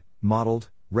vivid, mottled,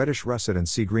 reddish russet and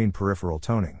sea green peripheral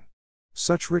toning.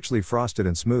 Such richly frosted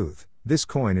and smooth, this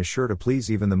coin is sure to please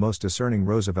even the most discerning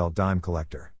Roosevelt dime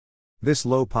collector. This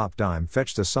low pop dime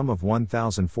fetched a sum of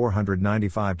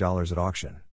 $1,495 at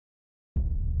auction.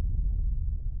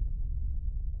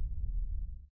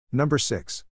 Number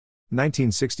 6.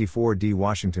 1964 D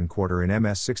Washington quarter in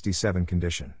MS67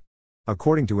 condition.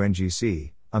 According to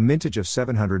NGC, a mintage of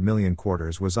 700 million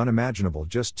quarters was unimaginable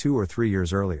just 2 or 3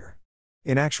 years earlier.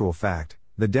 In actual fact,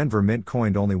 the Denver Mint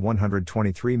coined only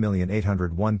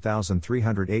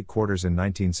 123,801,308 quarters in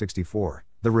 1964,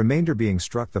 the remainder being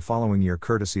struck the following year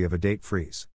courtesy of a date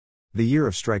freeze. The year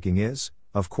of striking is,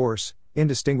 of course,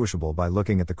 indistinguishable by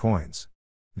looking at the coins.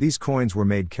 These coins were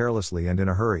made carelessly and in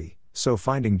a hurry, so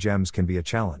finding gems can be a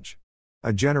challenge.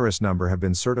 A generous number have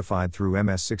been certified through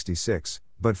MS66,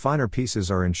 but finer pieces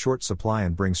are in short supply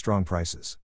and bring strong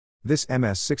prices. This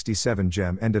MS67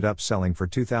 gem ended up selling for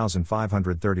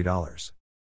 $2,530.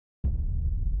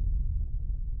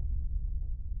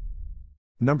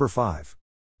 Number 5.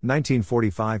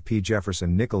 1945 P.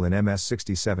 Jefferson nickel in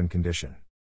MS67 condition.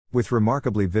 With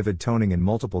remarkably vivid toning in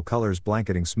multiple colors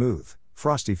blanketing smooth,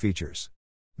 frosty features.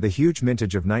 The huge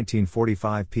mintage of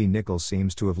 1945 P nickels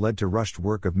seems to have led to rushed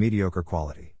work of mediocre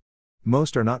quality.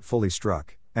 Most are not fully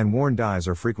struck, and worn dies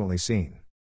are frequently seen.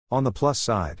 On the plus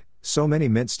side, so many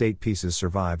mint state pieces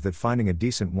survive that finding a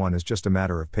decent one is just a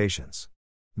matter of patience.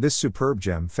 This superb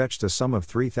gem fetched a sum of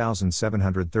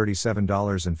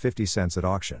 $3,737.50 at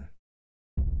auction.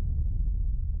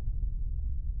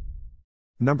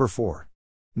 Number 4.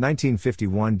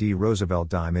 1951 D Roosevelt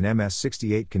dime in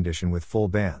MS68 condition with full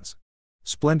bands.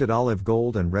 Splendid olive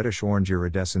gold and reddish-orange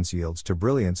iridescence yields to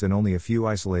brilliance in only a few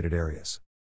isolated areas.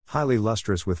 Highly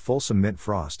lustrous with fulsome mint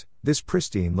frost, this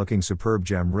pristine-looking superb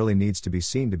gem really needs to be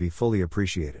seen to be fully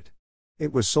appreciated.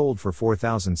 It was sold for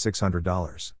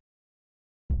 $4,600.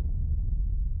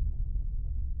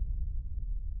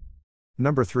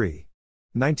 Number 3.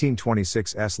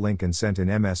 1926 S Lincoln cent in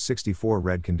MS64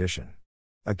 red condition.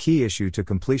 A key issue to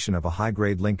completion of a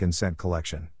high-grade Lincoln cent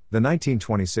collection, the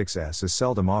 1926S is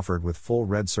seldom offered with full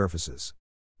red surfaces.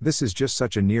 This is just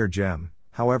such a near gem,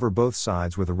 however both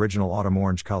sides with original autumn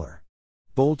orange color.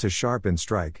 Bold to sharp in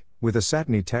strike, with a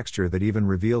satiny texture that even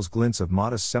reveals glints of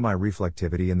modest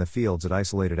semi-reflectivity in the fields at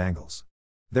isolated angles.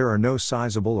 There are no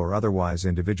sizable or otherwise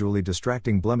individually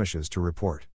distracting blemishes to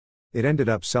report. It ended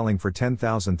up selling for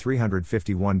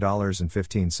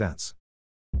 $10,351.15.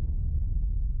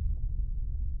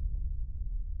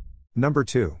 Number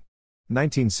 2.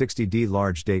 1960 D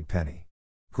large date penny.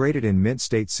 Graded in mint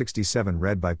state 67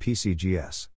 red by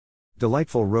PCGS.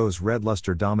 Delightful rose red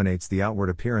luster dominates the outward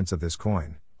appearance of this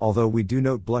coin, although we do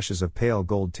note blushes of pale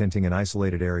gold tinting in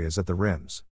isolated areas at the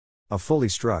rims. A fully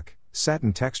struck,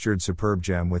 satin textured superb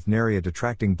gem with nary a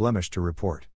detracting blemish to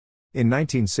report. In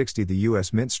 1960 the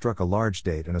US Mint struck a large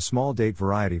date and a small date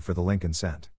variety for the Lincoln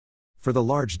cent. For the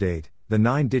large date, the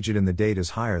 9-digit in the date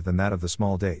is higher than that of the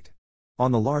small date.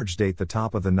 On the large date the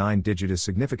top of the 9-digit is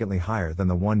significantly higher than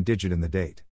the 1-digit in the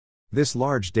date. This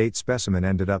large date specimen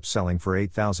ended up selling for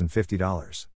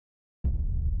 $8,050.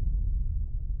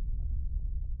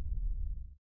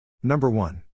 Number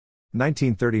 1.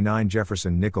 1939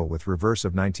 Jefferson nickel with reverse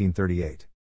of 1938.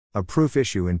 A proof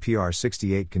issue in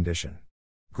PR68 condition.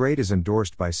 Grade is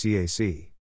endorsed by CAC.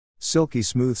 Silky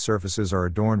smooth surfaces are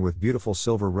adorned with beautiful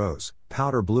silver rose,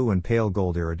 powder blue and pale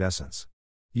gold iridescence.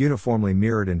 Uniformly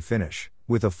mirrored in finish,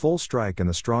 with a full strike and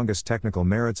the strongest technical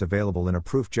merits available in a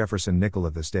proof Jefferson nickel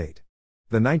of this date.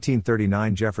 The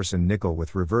 1939 Jefferson nickel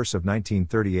with reverse of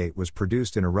 1938 was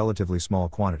produced in a relatively small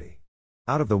quantity.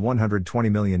 Out of the 120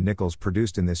 million nickels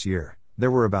produced in this year,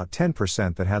 there were about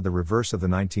 10% that had the reverse of the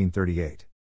 1938.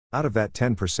 Out of that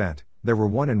 10%, there were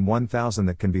 1 in 1,000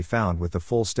 that can be found with the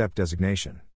full step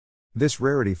designation. This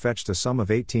rarity fetched a sum of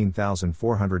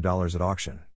 $18,400 at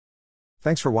auction.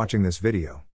 Thanks for watching this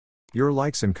video. Your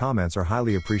likes and comments are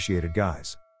highly appreciated,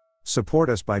 guys.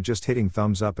 Support us by just hitting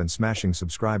thumbs up and smashing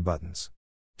subscribe buttons.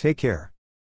 Take care.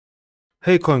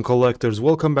 Hey coin collectors,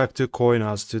 welcome back to COİN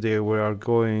House. Today we are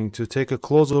going to take a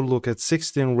closer look at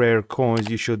 16 rare coins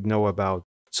you should know about.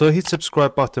 So hit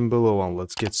subscribe button below and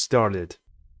let's get started.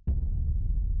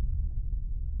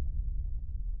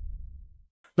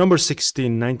 Number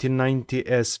 16,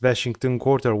 1990s Washington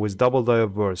quarter with double die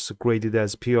obverse, graded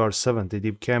as PR70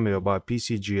 deep cameo by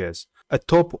PCGS. A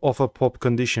top of a pop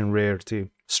condition rarity.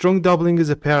 Strong doubling is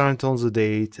apparent on the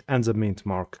date and the mint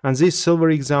mark, and this silver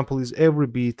example is every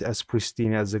bit as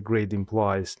pristine as the grade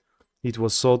implies. It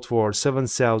was sold for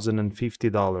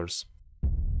 $7,050.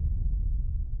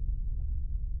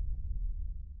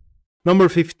 Number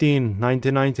 15,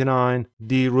 1999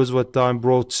 D Roosevelt dime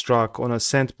broadstruck on a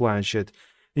cent planchet.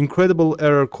 Incredible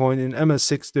error coin in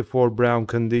MS64 brown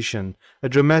condition, a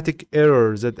dramatic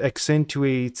error that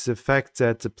accentuates the fact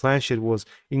that the planchet was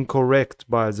incorrect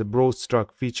by the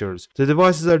broadstruck features. The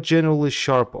devices are generally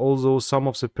sharp, although some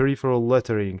of the peripheral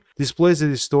lettering displays the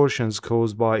distortions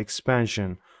caused by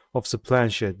expansion of the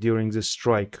planchet during the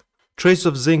strike. Traces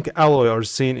of zinc alloy are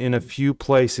seen in a few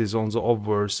places on the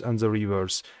obverse and the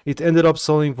reverse. It ended up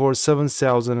selling for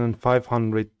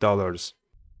 $7,500.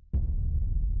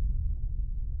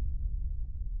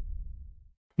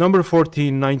 Number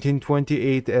 14,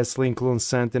 1928 S Lincoln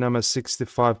cent in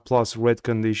MS65 Plus red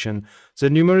condition. The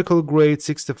numerical grade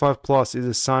 65 Plus is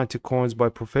assigned to coins by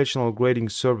professional grading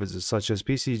services such as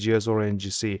PCGS or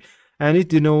NGC, and it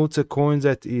denotes a coin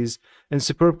that is in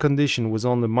superb condition with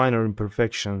only minor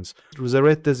imperfections. The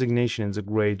red designation in the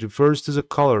grade refers to the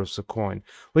color of the coin.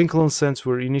 Lincoln cents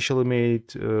were initially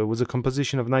made with a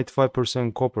composition of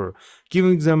 95% copper,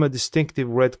 giving them a distinctive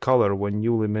red color when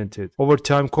newly minted. Over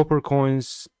time, copper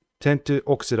coins tend to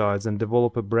oxidize and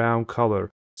develop a brown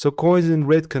color, so coins in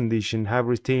red condition have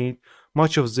retained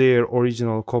much of their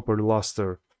original copper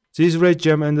luster. This red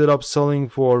gem ended up selling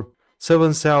for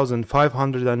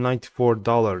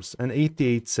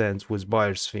 $7,594.88 with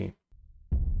buyer's fee.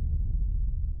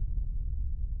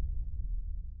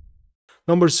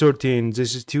 Number 13,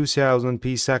 this is 2000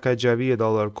 P Sacagawea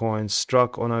dollar coin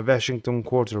struck on a Washington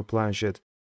quarter planchet,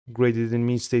 graded in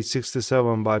mint state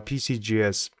 67 by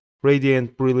PCGS.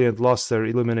 Radiant, brilliant luster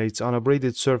illuminates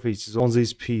unabraded surfaces on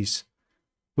this piece,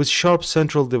 with sharp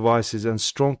central devices and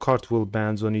strong cartwheel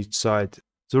bands on each side.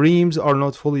 The rims are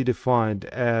not fully defined,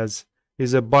 as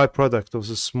is a byproduct of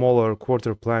the smaller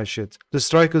quarter planchet. The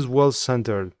strike is well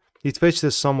centered. It fetched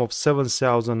a sum of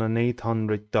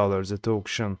 $7,800 at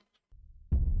auction.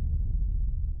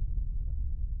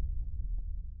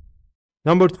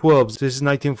 Number 12, this is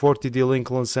 1940 D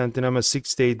Lincoln cent in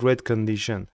MS68 red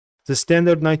condition. The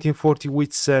standard 1940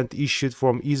 wheat cent issued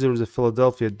from either the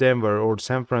Philadelphia, Denver, or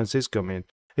San Francisco mint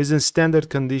is in standard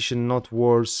condition, not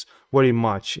worth very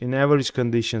much. In average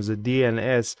conditions, the D and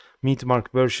S mint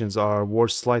mark versions are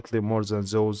worth slightly more than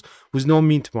those with no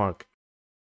mint mark.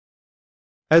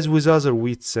 As with other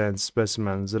wheat cent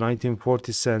specimens, the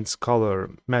 1940 cents color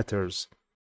matters.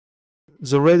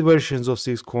 The red versions of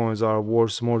these coins are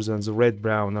worth more than the red,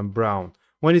 brown, and brown.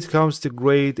 When it comes to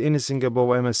grade, anything above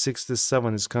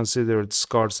MS67 is considered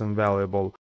scarce and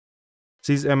valuable.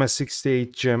 This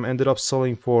MS68 gem ended up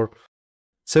selling for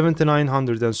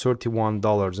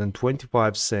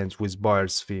 $7,931.25 with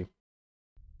buyer's fee.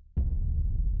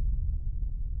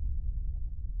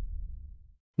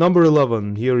 Number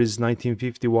 11, here is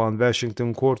 1951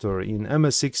 Washington quarter in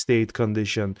MS68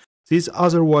 condition. This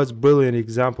otherwise brilliant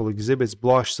example exhibits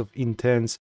blushes of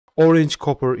intense orange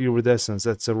copper iridescence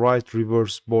at the right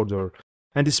reverse border,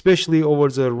 and especially over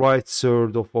the right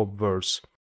third of obverse.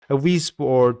 A wisp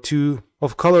or two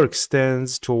of color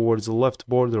extends towards the left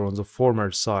border on the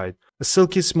former side. The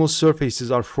silky smooth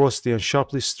surfaces are frosty and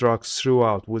sharply struck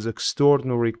throughout with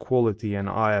extraordinary quality and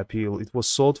eye appeal. It was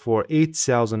sold for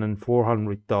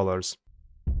 $8,400.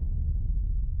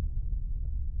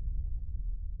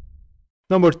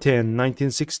 Number 10,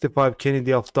 1965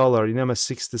 Kennedy half dollar in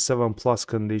MS67 Plus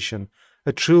condition.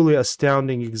 A truly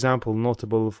astounding example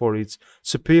notable for its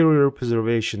superior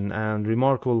preservation and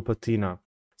remarkable patina.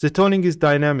 The toning is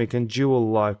dynamic and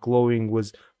jewel-like, glowing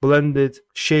with blended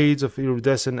shades of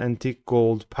iridescent antique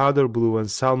gold, powder blue,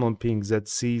 and salmon pink that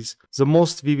sees the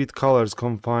most vivid colors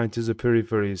confined to the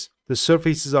peripheries. The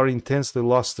surfaces are intensely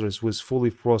lustrous with fully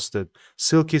frosted,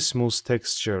 silky smooth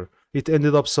texture. It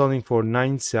ended up selling for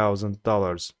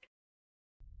 $9,000.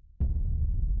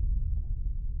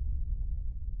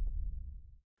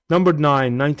 Number 9,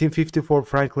 1954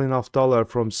 Franklin $1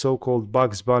 from so-called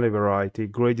Bugs Bunny variety,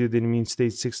 graded in Mint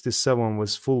State 67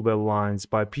 with full bell lines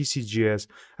by PCGS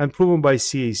and proven by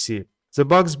CAC. The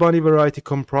Bugs Bunny variety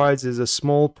comprises a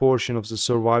small portion of the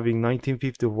surviving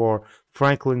 1954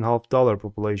 Franklin $1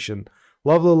 population.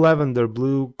 Lovely lavender,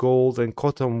 blue, gold, and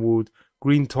cottonwood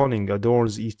green toning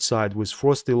adorns each side with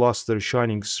frosty luster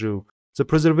shining through. The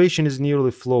preservation is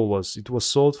nearly flawless. It was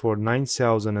sold for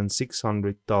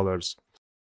 $9,600.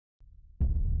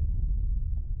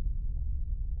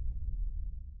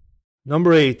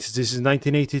 Number 8. This is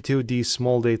 1982 D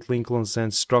small date Lincoln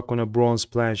cent struck on a bronze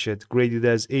planchet, graded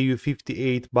as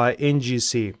AU58 by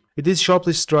NGC. It is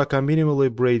sharply struck and minimally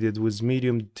braided with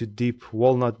medium to deep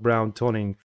walnut brown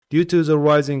toning. Due to the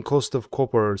rising cost of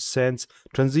copper, cents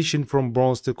transitioned from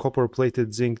bronze to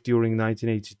copper-plated zinc during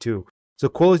 1982. The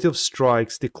quality of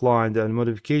strikes declined and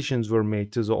modifications were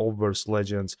made to the obverse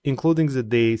legends, including the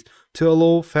date, to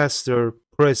allow faster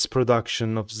press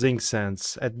production of zinc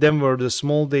cents. At Denver, the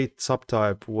small date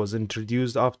subtype was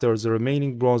introduced after the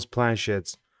remaining bronze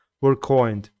planchets were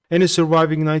coined. Any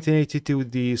surviving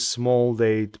 1982D small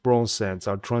date bronze cents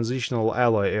are transitional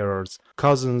alloy errors,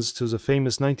 cousins to the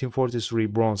famous 1943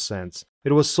 bronze cents.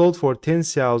 It was sold for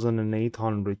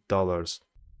 $10,800.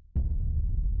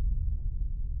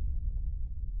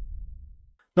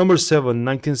 Number 7,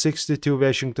 1962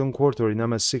 Washington Quarter in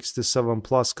MS67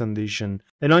 Plus condition.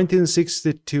 A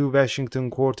 1962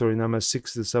 Washington Quarter in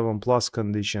MS67 Plus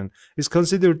condition is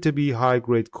considered to be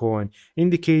high-grade coin,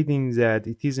 indicating that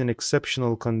it is in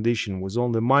exceptional condition with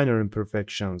only minor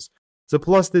imperfections. The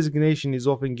Plus designation is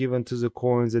often given to the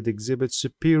coins that exhibit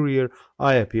superior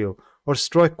eye appeal or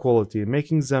strike quality,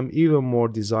 making them even more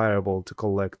desirable to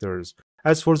collectors.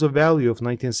 As for the value of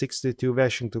 1962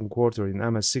 Washington Quarter in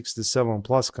MS67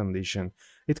 Plus condition,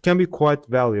 it can be quite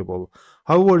valuable.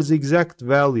 However, the exact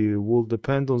value will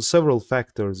depend on several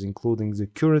factors, including the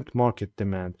current market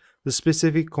demand, the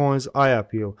specific coin's eye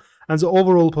appeal, and the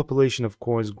overall population of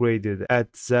coins graded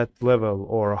at that level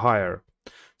or higher.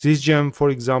 This gem, for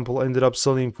example, ended up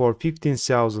selling for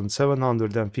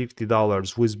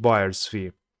 $15,750 with buyer's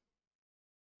fee.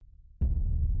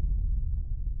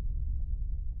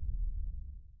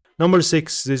 Number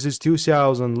 6. This is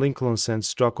 2000 Lincoln cent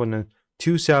struck on a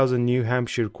 2000 New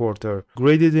Hampshire quarter,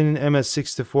 graded in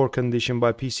MS64 condition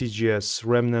by PCGS.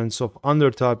 Remnants of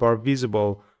undertype are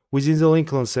visible within the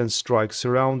Lincoln cent strike,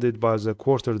 surrounded by the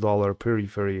 $quarter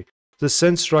periphery. The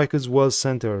cent strike is well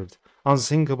centered.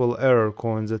 Unsinkable error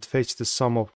coins that fetched the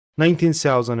sum of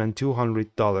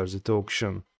 $19,200 at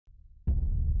auction.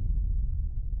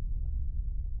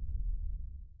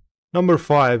 Number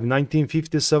 5,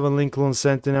 1957 Lincoln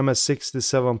cent in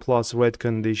MS67 Plus red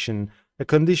condition. A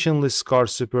conditionless scar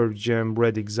superb gem,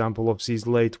 red example of this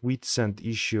late wheat cent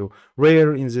issue,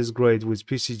 rare in this grade with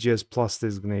PCGS Plus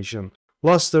designation.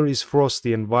 Luster is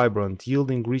frosty and vibrant,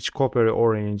 yielding rich coppery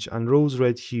orange and rose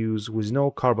red hues with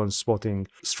no carbon spotting.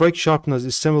 Strike sharpness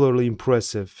is similarly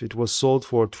impressive. It was sold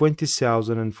for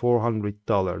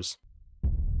 $20,400.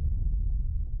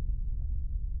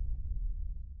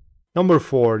 Number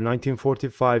 4,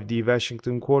 1945 D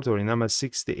Washington Quarter in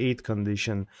MS68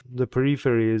 condition. The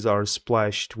peripheries are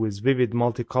splashed with vivid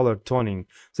multicolored toning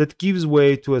that gives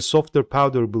way to a softer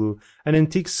powder blue and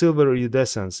antique silver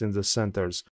iridescence in the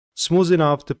centers. Smooth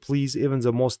enough to please even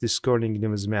the most discerning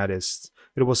numismatists.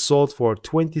 It was sold for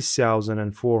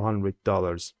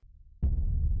 $20,400.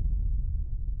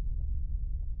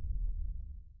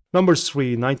 Number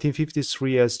 3,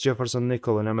 1953 S Jefferson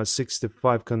nickel in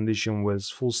MS65 condition with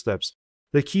full steps.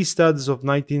 The key status of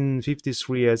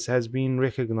 1953 S has been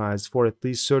recognized for at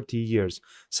least 30 years,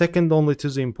 second only to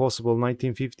the impossible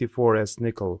 1954 S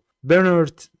nickel.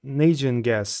 Bernard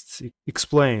Nagengast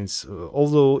explains,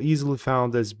 although easily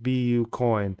found as BU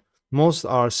coin, most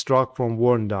are struck from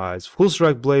worn dies.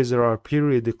 Full-strike blazer are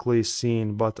periodically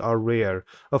seen but are rare.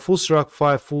 A full-strike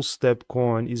 5 full-step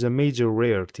coin is a major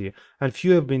rarity, and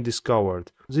few have been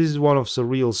discovered. This is one of the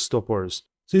real stoppers.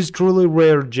 This truly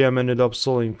rare gem ended up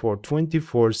selling for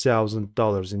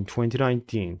 $24,000 in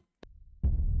 2019.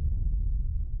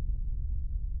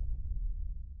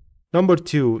 Number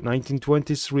 2,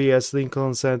 1923 S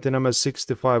Lincoln cent in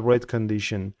MS65 red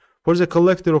condition. For the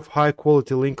collector of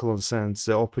high-quality Lincoln cents,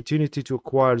 the opportunity to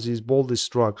acquire this boldly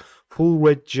struck, full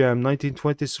red gem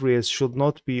 1923s should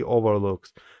not be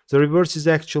overlooked. The reverse is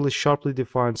actually sharply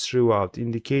defined throughout,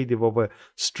 indicative of a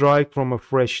strike from a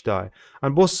fresh die,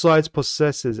 and both sides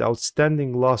possesses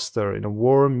outstanding luster in a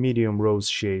warm medium rose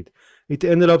shade. It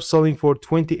ended up selling for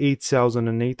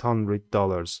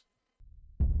 $28,800.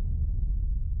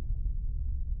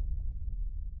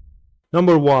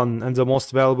 Number 1 and the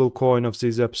most valuable coin of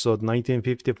this episode,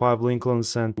 1955 Lincoln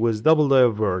cent with double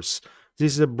diverse.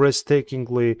 This is a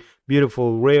breathtakingly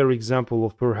beautiful, rare example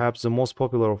of perhaps the most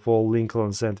popular of all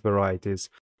Lincoln cent varieties.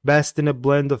 Best in a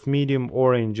blend of medium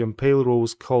orange and pale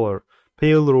rose colors.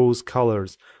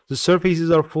 The surfaces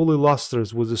are fully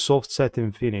lustrous with a soft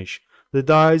satin finish. The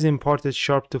dies imparted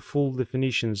sharp to full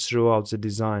definitions throughout the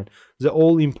design, the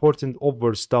all-important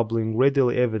obverse doubling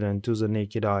readily evident to the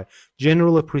naked eye.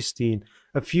 Generally pristine,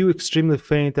 a few extremely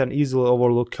faint and easily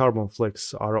overlooked carbon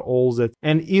flecks are all that,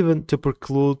 and even to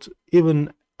preclude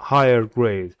even higher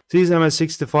grade. This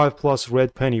MS65 Plus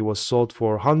red penny was sold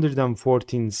for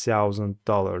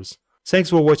 $114,000.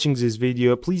 Thanks for watching this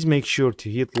video. Please make sure to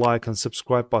hit like and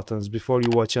subscribe buttons before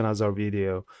you watch another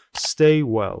video. Stay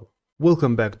well.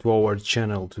 Welcome back to our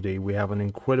channel. Today we have an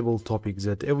incredible topic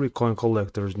that every coin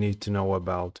collectors need to know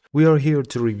about. We are here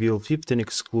to reveal 15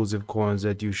 exclusive coins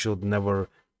that you should never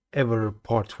ever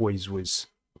part ways with.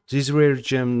 These rare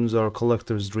gems are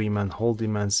collector's dream and hold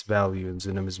immense value in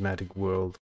the numismatic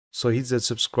world. So hit that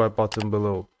subscribe button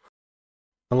below.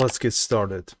 And let's get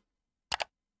started.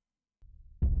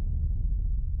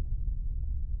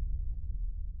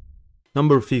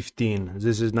 Number 15.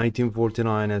 This is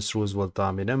 1949 S Roosevelt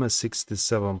dime in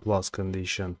MS67 Plus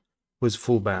condition with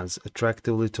full bands,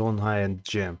 attractively toned high-end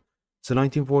gem. The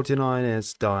 1949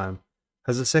 S dime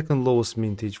has the second lowest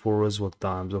mintage for Roosevelt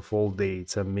dimes of all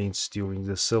dates and mints during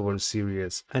the Silver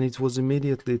Series, and it was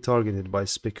immediately targeted by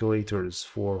speculators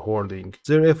for hoarding.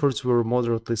 Their efforts were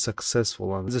moderately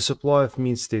successful, and the supply of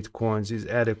mint state coins is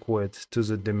adequate to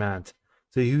the demand.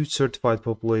 The huge certified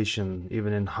population,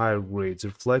 even in higher grades,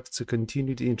 reflects a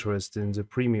continued interest in the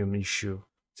premium issue.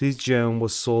 This gem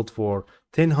was sold for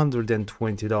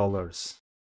 $1,020.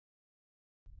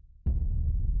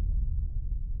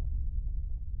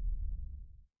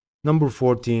 Number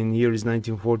 14, here is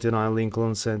 1949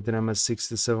 Lincoln cent in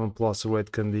MS67 Plus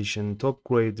red condition, top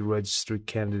grade registry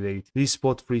candidate. This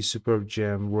spot-free superb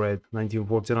gem, red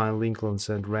 1949 Lincoln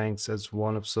cent, ranks as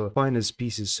one of the finest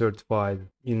pieces certified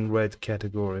in red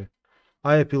category.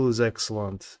 Eye appeal is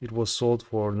excellent. It was sold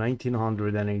for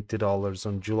 $1,980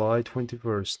 on July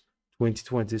 21st,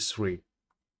 2023.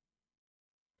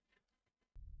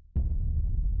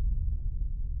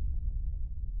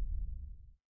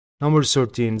 Number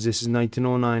 13, this is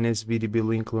 1909 SVDB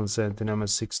Lincoln cent in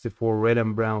MS64 red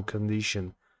and brown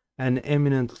condition, an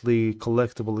eminently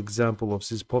collectible example of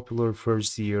this popular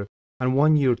first year and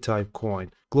 1 year type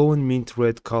coin. Glowing mint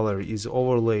red color is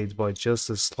overlaid by just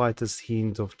the slightest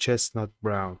hint of chestnut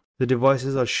brown. The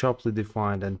devices are sharply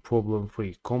defined and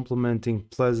problem-free, complementing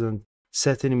pleasant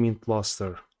satin mint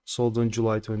luster. Sold on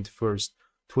July 21st,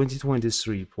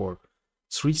 2023 for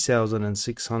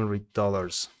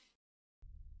 $3,600.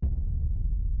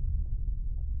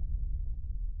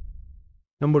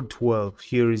 Number 12,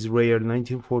 here is rare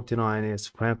 1949 S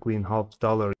Franklin half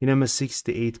dollar in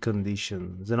MS68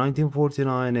 condition. The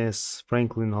 1949 S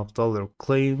Franklin half dollar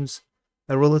claims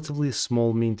a relatively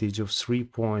small mintage of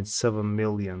 3.7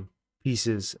 million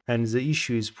pieces, and the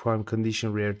issue is prime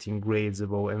condition rarity in grades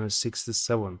above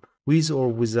MS67, with or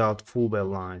without full bell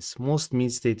lines. Most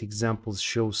mint state examples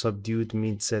show subdued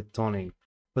mint set toning.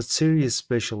 But serious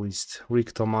specialist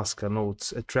Rick Tomaska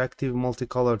notes attractive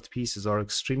multicolored pieces are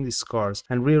extremely scarce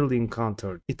and rarely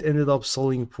encountered. It ended up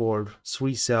selling for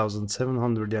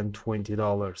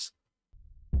 $3,720.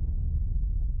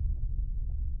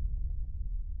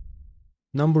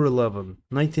 Number 11,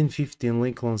 1915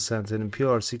 Lincoln cent in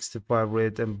PR65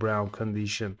 red and brown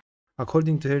condition.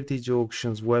 According to Heritage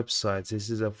Auctions website, this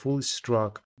is a fully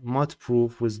struck,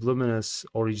 matte-proof with luminous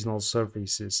original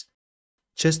surfaces.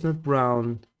 Chestnut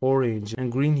brown, orange,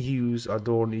 and green hues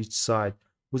adorn each side,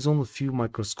 with only a few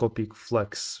microscopic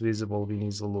flecks visible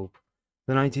beneath the loop.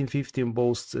 The 1915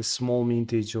 boasts a small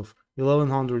mintage of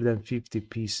 1,150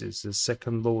 pieces, the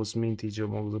second lowest mintage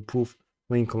among the proof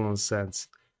Lincoln cents.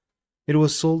 It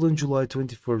was sold on July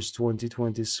 21st,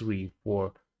 2023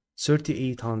 for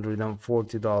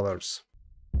 $3,840.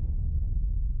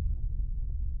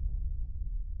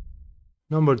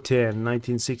 Number 10,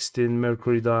 1916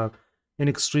 Mercury dime in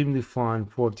extremely fine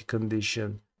 40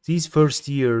 condition. This first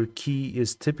year key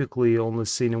is typically only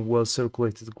seen in well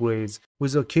circulated grades,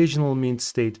 with occasional mint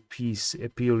state piece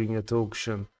appearing at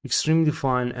auction. Extremely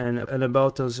fine and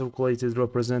about uncirculated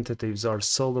representatives are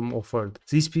seldom offered.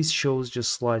 This piece shows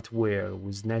just slight wear,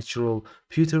 with natural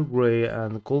pewter gray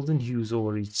and golden hues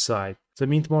over each side. The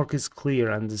mint mark is clear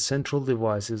and the central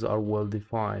devices are well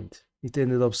defined. It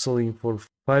ended up selling for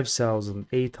 $5,880. 1917 Mercury dime in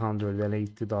extremely fine 40 condition. This first year key is typically only seen in well circulated grades, with occasional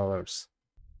mint state piece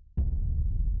appearing at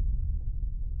auction. Extremely fine and about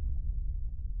uncirculated representatives are seldom offered. This piece shows just slight wear, with natural pewter gray and golden hues over each side.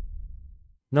 The mint mark is clear and the central devices are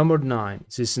well defined. It ended up selling for $5,880. Number 9.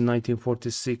 This is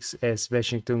 1946 S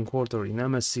Washington quarter in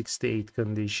MS68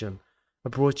 condition.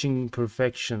 Approaching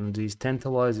perfection, this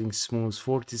tantalizing smooth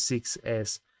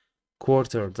 46S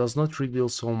quarter does not reveal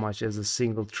so much as a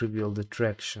single trivial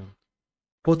detraction.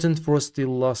 Potent frosty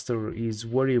luster is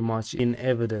very much in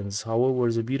evidence,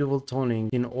 however the beautiful toning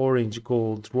in orange,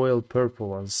 gold, royal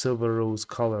purple and silver rose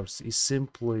colors is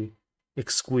simply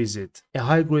exquisite. A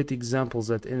high-grade example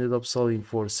that ended up selling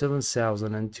for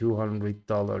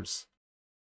 $7,200.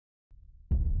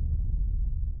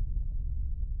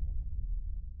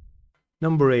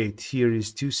 Number 8. Here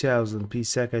is 2000 P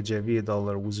Sacagawea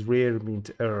dollar with rare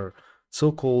mint error,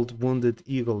 so-called wounded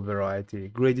eagle variety,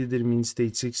 graded in mint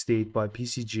state 68 by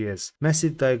PCGS.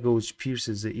 Massive die gouge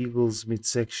pierces the eagle's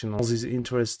midsection. This is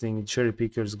interesting cherry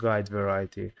picker's guide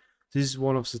variety. This is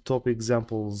one of the top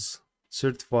examples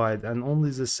certified and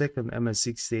only the second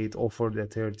MS68 offered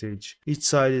at Heritage. Each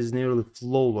side is nearly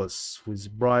flawless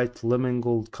with bright lemon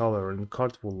gold color and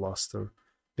cartwheel luster.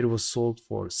 It was sold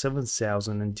for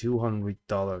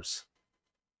 $7,200.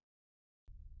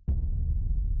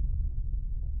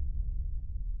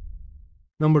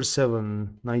 Number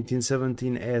 7.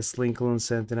 1917 S Lincoln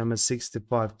Center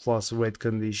MS65 Plus red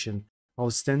condition.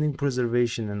 Outstanding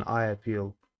preservation and eye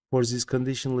appeal. For this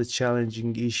conditionally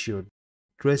challenging issue,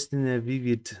 dressed in a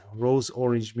vivid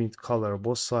rose-orange mint color,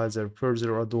 both sides are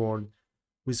further adorned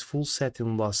with full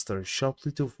satin luster,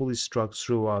 sharply to fully struck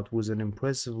throughout with an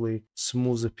impressively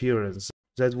smooth appearance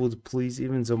that would please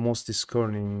even the most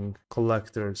discerning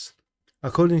collectors.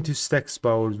 According to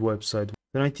Stacksbauer's website,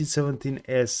 the 1917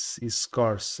 S is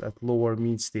scarce at lower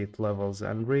mint state levels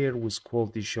and rare with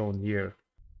quality shown here.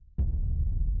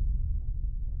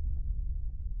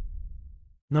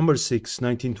 Number 6.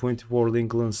 1924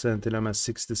 Lincoln Center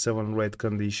MS67 red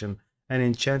condition, an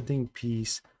enchanting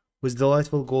piece with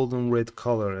delightful golden red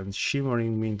color and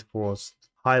shimmering mint frost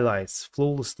highlights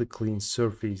flawlessly clean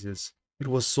surfaces. It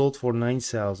was sold for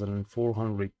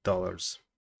 $9,400.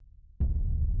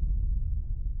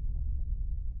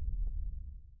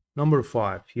 Number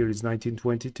 5. Here is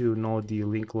 1922 No D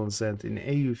Lincoln Cent in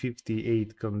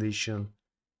AU58 condition.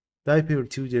 Die pair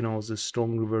 2 denotes a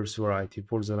strong reverse variety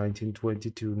for the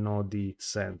 1922 No D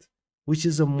cent, which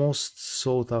is the most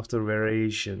sought after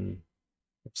variation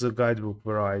of the guidebook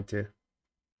variety.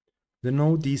 The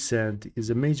No D cent is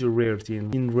a major rarity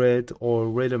in red or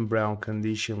red and brown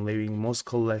condition, leaving most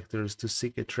collectors to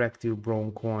seek attractive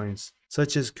brown coins,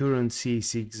 such as current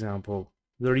CAC example.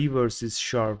 The reverse is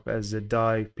sharp as the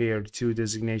die pair 2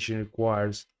 designation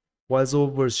requires, while the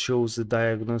obverse shows the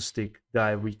diagnostic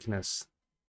die weakness.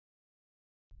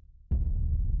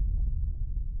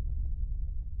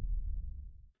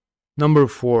 Number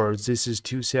 4. This is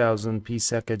 2000 P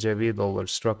Sacagawea dollar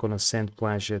struck on a cent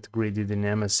planchet graded in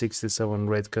MS67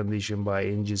 red condition by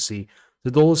NGC.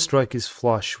 The dollar strike is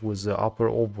flush with the upper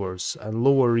obverse and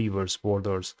lower reverse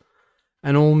borders,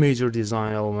 and all major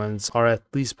design elements are at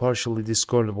least partially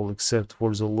discernible except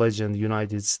for the legend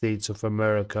United States of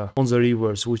America on the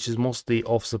reverse, which is mostly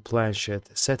off the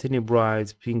planchet. Satiny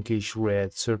bright pinkish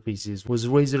red surfaces with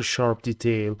razor sharp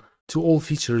detail to all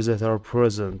features that are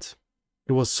present.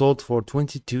 It was sold for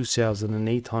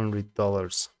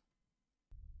 $22,800.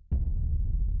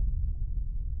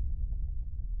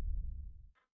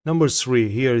 Number 3.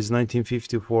 Here is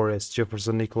 1954 S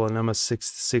Jefferson Nickel and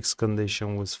MS66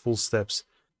 condition with full steps.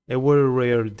 A very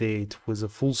rare date with a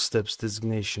full steps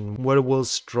designation, very well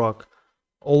struck.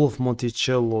 All of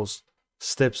Monticello's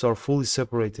steps are fully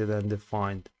separated and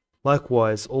defined.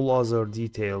 Likewise, all other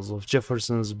details of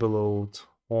Jefferson's beloved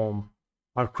home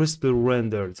are crisply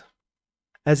rendered.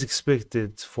 As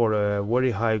expected for a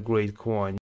very high-grade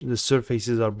coin, the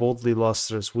surfaces are boldly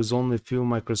lustrous with only few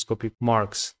microscopic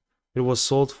marks. It was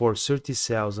sold for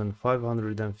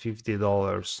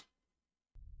 $30,550.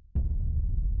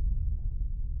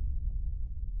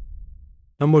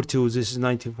 Number 2. This is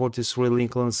 1943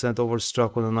 Lincoln Cent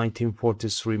overstruck on a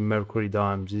 1943 Mercury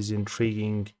dime. This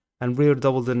intriguing and rare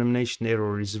double denomination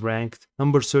error is ranked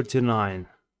number 39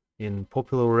 in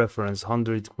popular reference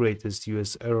 100 greatest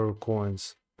US error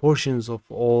coins. Portions of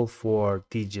all 4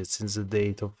 digits in the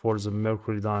date for the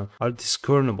Mercury dime are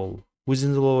discernible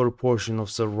within the lower portion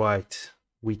of the right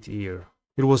wheat ear.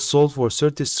 It was sold for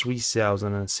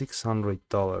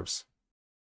 $33,600.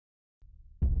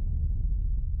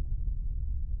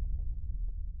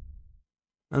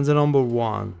 And the number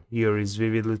 1 here is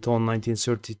vividly toned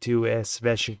 1932 S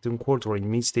Washington quarter in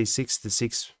mid-state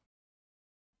 66.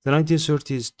 The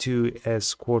 1932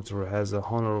 S quarter has the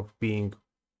honor of being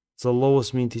the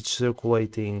lowest mintage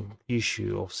circulating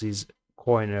issue of this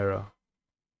coin era.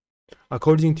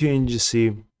 According to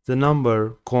NGC, the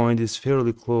number coined is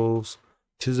fairly close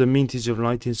to the mintage of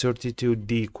 1932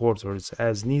 D quarters,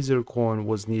 as neither coin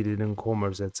was needed in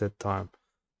commerce at that time.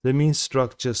 The mint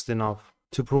struck just enough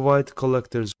to provide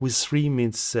collectors with 3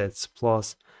 mint sets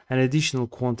plus an additional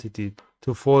quantity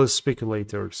to foil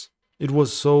speculators. It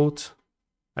was thought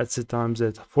at the time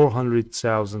that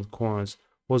 400,000 coins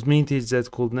was mintage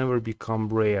that could never become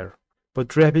rare.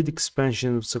 But rapid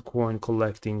expansion of the coin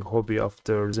collecting hobby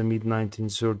after the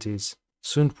mid-1930s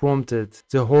soon prompted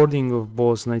the hoarding of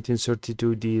both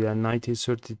 1932D and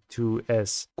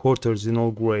 1932S quarters in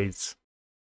all grades.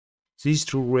 This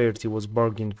true rarity was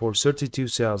bargained for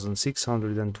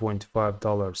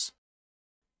 $32,625.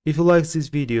 If you liked this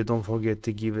video, don't forget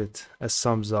to give it a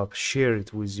thumbs up, share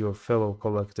it with your fellow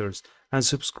collectors, and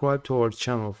subscribe to our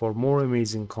channel for more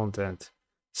amazing content.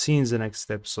 See you in the next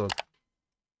episode.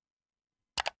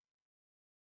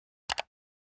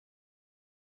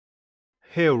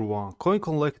 Hey everyone, coin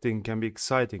collecting can be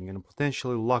exciting and a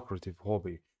potentially lucrative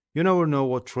hobby. You never know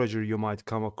what treasure you might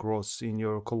come across in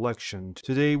your collection.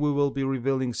 Today we will be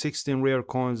revealing 16 rare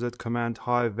coins that command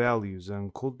high values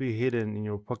and could be hidden in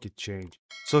your pocket change.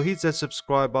 So hit that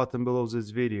subscribe button below this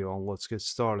video and let's get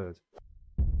started.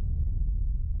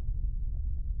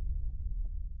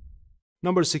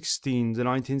 Number 16. The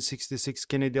 1966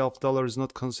 Canadian Elf dollar is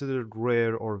not considered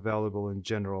rare or valuable in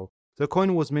general. The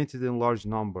coin was minted in large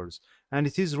numbers, and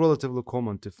it is relatively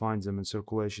common to find them in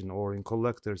circulation or in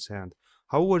collector's hand.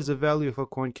 However, the value of a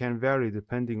coin can vary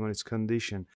depending on its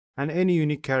condition and any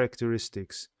unique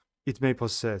characteristics it may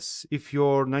possess. If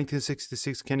your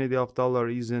 1966 Canadian Elf dollar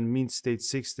is in mint state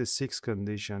 66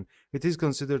 condition, it is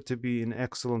considered to be in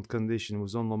excellent condition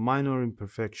with only minor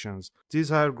imperfections. This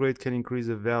higher grade can increase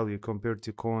the value compared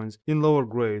to coins in lower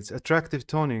grades. Attractive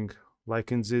toning, like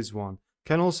in this one,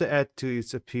 can also add to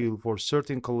its appeal for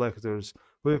certain collectors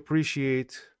who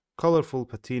appreciate colorful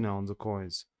patina on the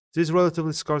coins. This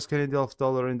relatively scarce Canadian Elf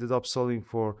dollar ended up selling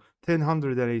for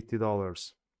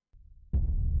 $1,080.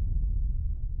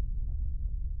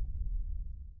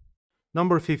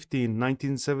 Number 15.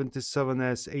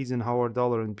 1977's Eisenhower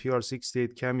dollar in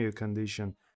PR68 cameo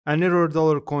condition. An error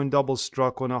dollar coin double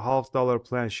struck on a half-dollar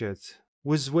planchette.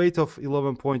 With weight of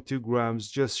 11.2 grams,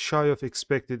 just shy of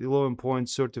expected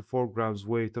 11.34 grams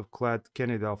weight of clad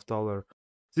Canadian Elf dollar.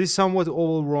 This somewhat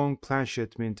all wrong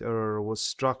planchette mint error was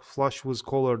struck flush with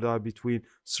color die between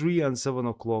 3 and 7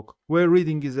 o'clock, where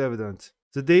reading is evident.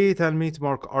 The date and mint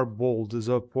mark are bold,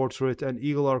 the portrait and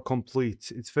eagle are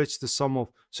complete. It fetched a sum of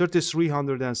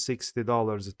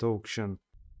 $3,360 at auction.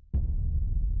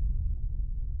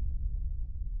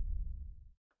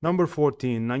 Number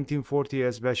 14.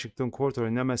 1940s Washington quarter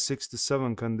in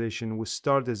MS67 condition with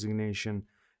star designation.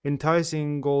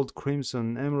 Enticing gold,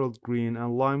 crimson, emerald green,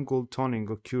 and lime gold toning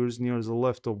occurs near the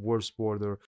left of worst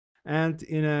border, and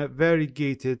in a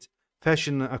variegated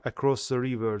fashion across the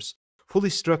reverse.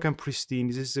 Fully struck and pristine,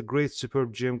 this is a great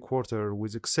superb gem quarter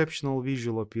with exceptional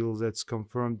visual appeal that's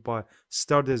confirmed by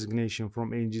star designation from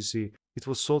AGC. It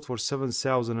was sold for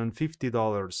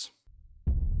 $7,050.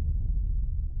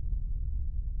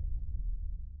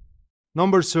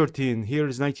 Number 13. Here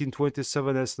is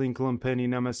 1927's Lincoln penny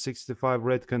in MS65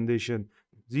 red condition.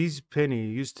 This penny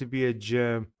used to be a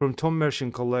gem from Tom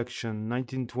Merchant collection.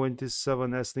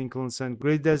 1927's Lincoln cent,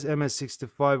 graded as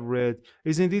MS65 red,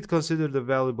 is indeed considered a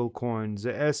valuable coin.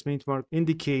 The S mint mark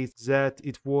indicates that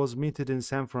it was minted in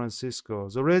San Francisco.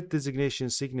 The red designation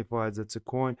signifies that the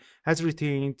coin has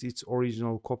retained its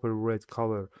original copper red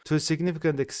color to a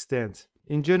significant extent.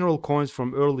 In general, coins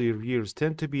from earlier years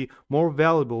tend to be more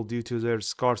valuable due to their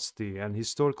scarcity and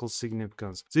historical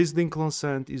significance. This Lincoln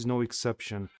cent is no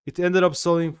exception. It ended up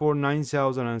selling for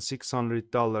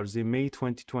 $9,600 in May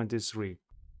 2023.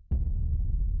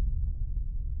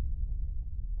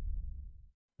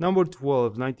 Number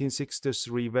 12.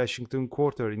 1963 Washington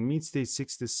quarter in mid-state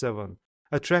 67.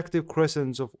 Attractive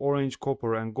crescents of orange,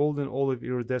 copper, and golden olive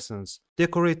iridescence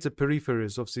decorate the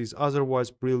peripheries of this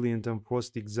otherwise brilliant and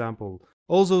frosty example.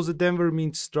 Although the Denver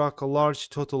Mint struck a large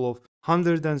total of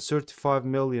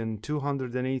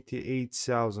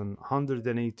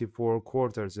 135,288,184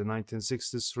 quarters in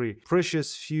 1963,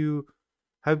 precious few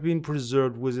have been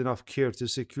preserved with enough care to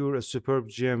secure a superb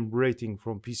gem rating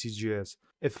from PCGS,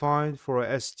 a find for an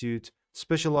astute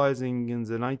specializing in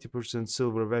the 90%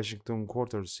 silver Washington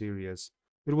quarter series.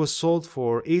 It was sold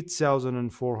for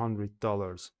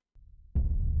 $8,400.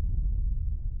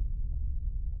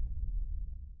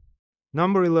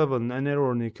 Number 11. An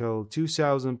error nickel,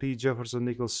 2000 P. Jefferson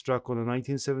nickel struck on a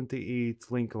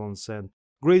 1978 Lincoln cent,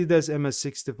 graded as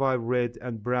MS65 red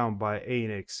and brown by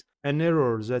ANX. An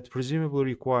error that presumably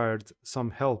required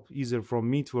some help either from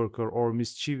mint worker or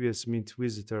mischievous mint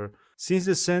visitor. since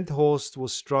the cent host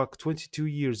was struck 22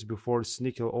 years before its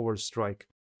nickel overstrike.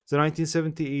 The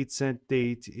 1978 cent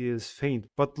date is faint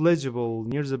but legible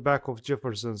near the back of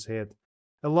Jefferson's head,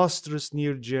 a lustrous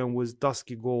near gem with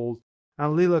dusky gold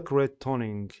and lilac red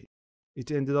toning. It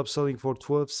ended up selling for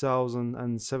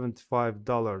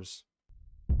 $12,075.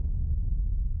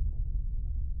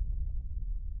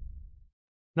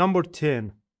 Number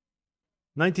 10.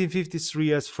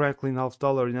 1953 S Franklin half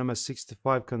dollar in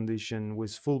MS65 condition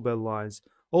with full bell lines.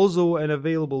 Also an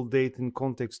available date in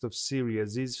context of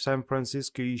series. This San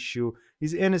Francisco issue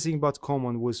is anything but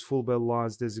common with full bell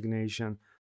lines designation.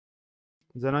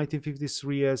 The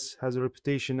 1953S has a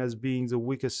reputation as being the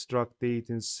weakest struck date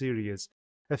in series,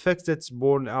 a fact that's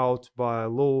borne out by a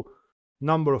low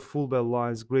number of full bell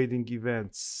lines grading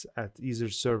events at either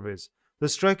service. The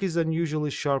strike is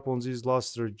unusually sharp on this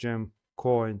luster gem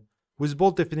coin, with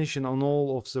bold definition on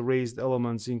all of the raised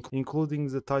elements including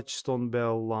the touchstone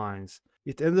bell lines.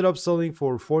 It ended up selling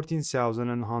for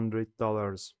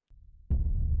 $14,100.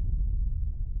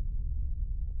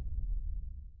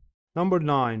 Number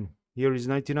 9. Here is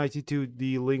 1992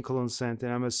 D Lincoln cent in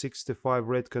MS65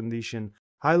 red condition,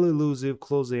 highly elusive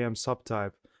close AM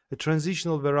subtype, a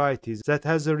transitional variety that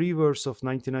has a reverse of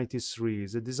 1993.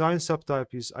 The design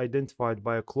subtype is identified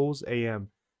by a close AM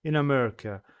in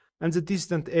America and the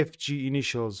distant FG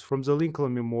initials from the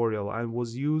Lincoln Memorial and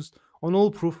was used on all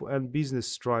proof and business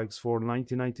strikes for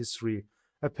 1993.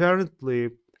 Apparently,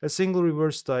 a single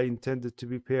reverse die intended to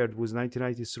be paired with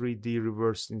 1993 D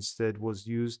reversed instead was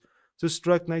used to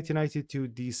strike 1992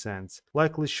 D cents,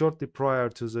 likely shortly prior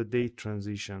to the date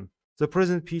transition. The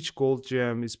present peach gold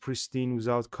gem is pristine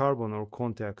without carbon or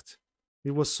contact.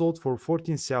 It was sold for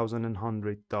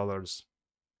 $14,100.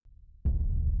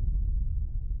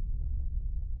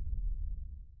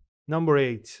 Number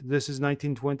 8. This is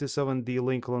 1927 D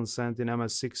Lincoln cent in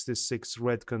MS66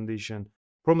 red condition.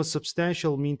 From a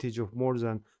substantial mintage of more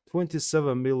than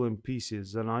 27 million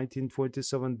pieces, the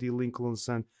 1927 D Lincoln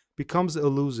cent becomes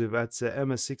elusive at the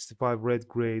MS65 red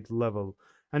grade level,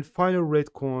 and finer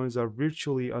red coins are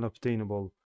virtually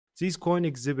unobtainable. This coin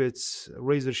exhibits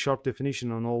razor-sharp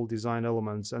definition on all design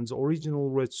elements, and the original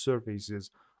red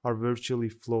surfaces are virtually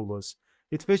flawless.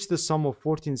 It fetched the sum of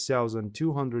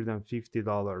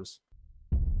 $14,250.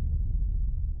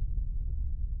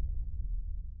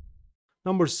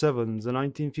 Number 7. The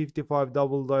 1955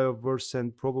 double die of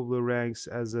Verscent probably ranks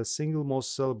as the single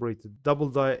most celebrated double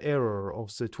die error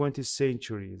of the 20th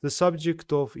century, the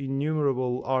subject of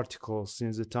innumerable articles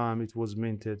since the time it was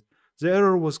minted. The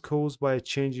error was caused by a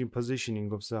change in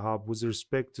positioning of the hub with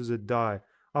respect to the die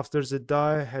after the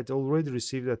die had already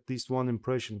received at least one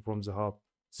impression from the hub.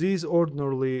 These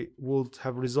ordinarily would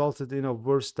have resulted in a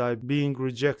Verse die being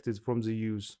rejected from the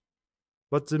use.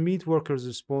 But the meat workers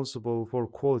responsible for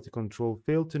quality control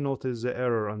failed to notice the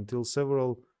error until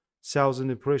several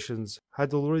thousand impressions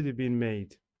had already been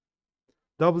made.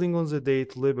 Doubling on the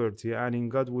date Liberty and In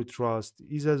God We Trust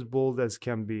is as bold as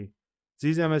can be.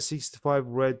 This MS65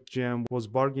 red gem was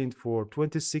bargained for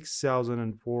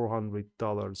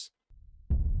 $26,400.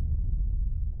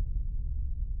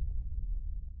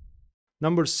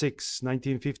 Number 6.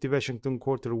 1950 Washington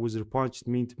quarter with repunched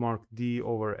mint mark D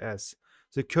over S.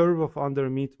 The curve of under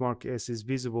mint mark S is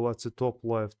visible at the top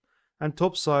left and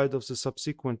top side of the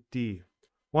subsequent D,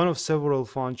 one of several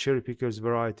fun cherry pickers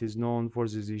varieties known for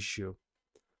this issue.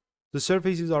 The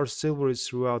surfaces are silvery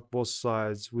throughout both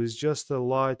sides, with just a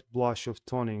light blush of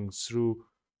toning through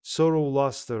sorrow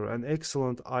luster and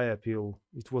excellent eye appeal.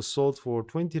 It was sold for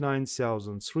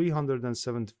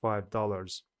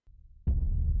 $29,375.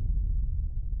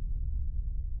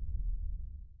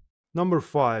 Number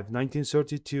 5.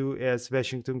 1932 S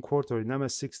Washington Quarter in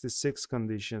MS66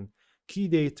 condition. Key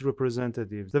date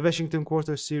representative. The Washington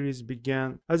Quarter series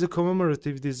began as a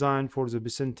commemorative design for the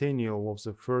bicentennial of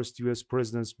the first US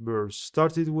president's birth.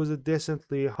 Started with a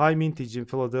decently high mintage in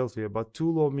Philadelphia but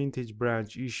two low mintage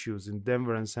branch issues in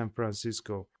Denver and San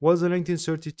Francisco. While the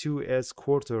 1932 S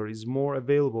Quarter is more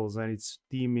available than its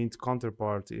D-mint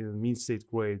counterpart in mint state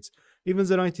grades, even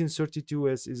the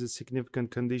 1932S is a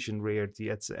significant condition rarity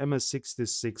at the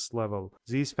MS66 level.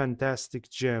 This fantastic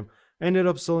gem ended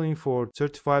up selling for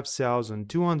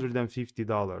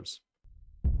 $35,250.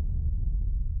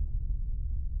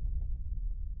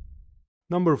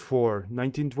 Number 4.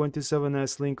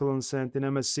 1927S Lincoln cent in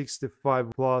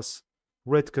MS65 plus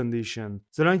red condition.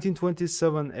 The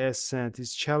 1927S cent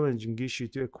is challenging issue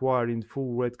to acquire in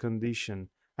full red condition,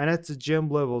 and at the gem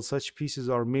level such pieces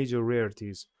are major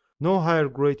rarities. No higher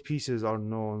grade pieces are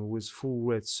known with full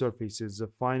red surfaces.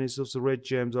 The finest of the red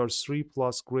gems are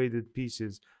 3+ graded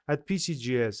pieces at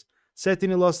PCGS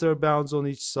Satiny luster bands on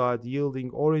each side,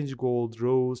 yielding orange, gold,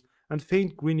 rose, and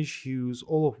faint greenish hues,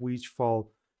 all of which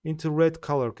fall into red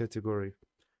color category.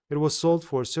 It was sold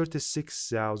for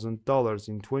 $36,000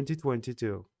 in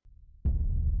 2022.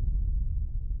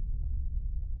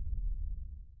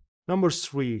 Number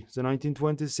 3. The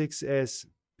 1926S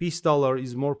Peace dollar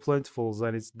is more plentiful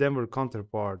than its Denver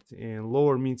counterpart in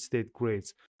lower mid-state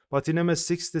grades, but in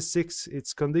MS66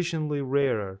 it's conditionally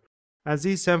rarer, and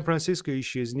the San Francisco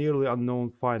issue is nearly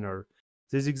unknown finer.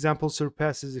 This example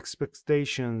surpasses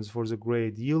expectations for the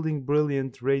grade, yielding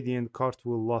brilliant, radiant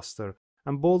cartwheel luster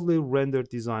and boldly rendered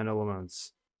design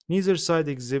elements. Neither side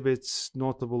exhibits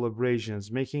notable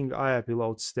abrasions, making eye appeal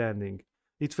outstanding.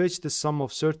 It fetched a sum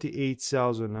of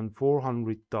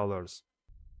 $38,400.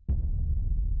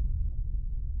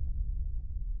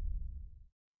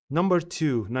 Number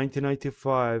 2,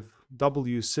 1995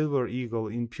 W Silver Eagle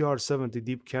in PR70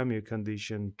 deep cameo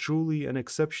condition. Truly an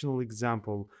exceptional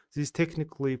example. This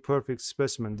technically perfect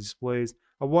specimen displays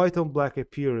a white on black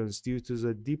appearance due to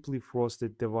the deeply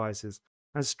frosted devices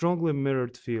and strongly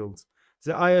mirrored fields.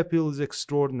 The eye appeal is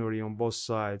extraordinary on both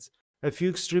sides. A few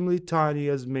extremely tiny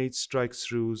as made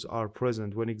strike-throughs are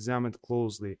present when examined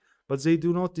closely, but they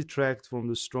do not detract from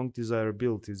the strong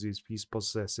desirability this piece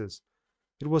possesses.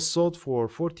 It was sold for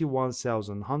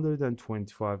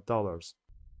 $41,125.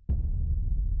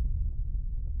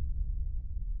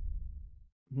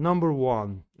 Number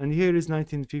 1, and here is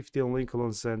 1950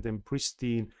 Lincoln Cent in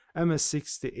pristine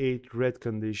MS68 red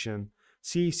condition,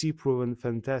 CAC proven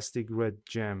fantastic red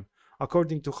gem.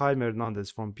 According to Jaime Hernandez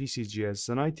from PCGS,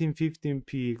 the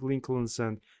 1915P Lincoln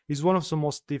Cent is one of the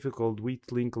most difficult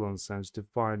wheat Lincoln Cents to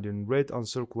find in red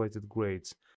uncirculated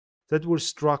grades that were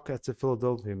struck at the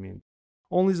Philadelphia Mint.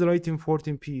 Only the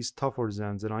 1914P is tougher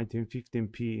than the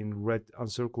 1915P in red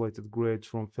uncirculated grades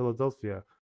from Philadelphia,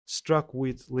 struck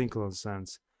with Lincoln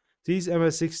Cents. These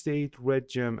MS68 red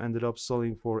gem ended up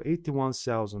selling for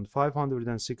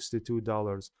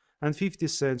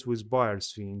 $81,562.50 with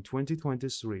buyer's fee in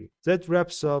 2023. That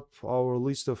wraps up our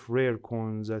list of rare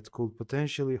coins that could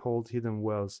potentially hold hidden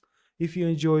wealth. If you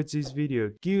enjoyed this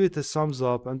video, give it a thumbs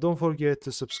up and don't forget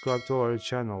to subscribe to our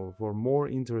channel for more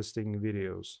interesting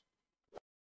videos.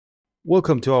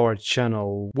 Welcome to our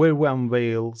channel, where we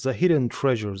unveil the hidden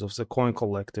treasures of the coin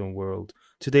collecting world.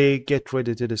 Today, get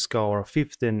ready to discover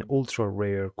 15 ultra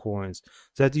rare coins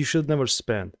that you should never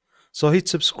spend. So hit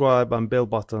subscribe and bell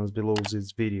buttons below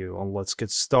this video and let's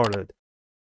get started.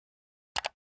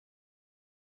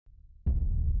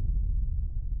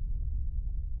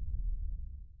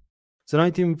 The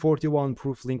 1941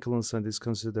 proof Lincoln Cent is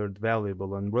considered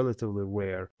valuable and relatively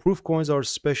rare. Proof coins are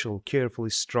special, carefully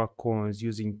struck coins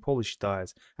using polished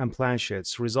dies and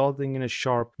planchets, resulting in a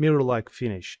sharp, mirror-like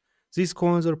finish. These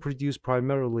coins are produced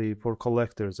primarily for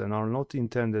collectors and are not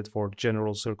intended for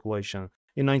general circulation.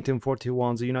 In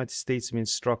 1941, the United States Mint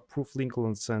struck proof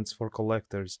Lincoln Cents for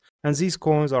collectors, and these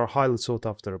coins are highly sought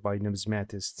after by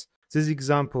numismatists. This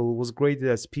example was graded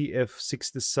as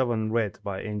PF67 red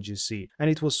by NGC, and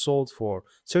it was sold for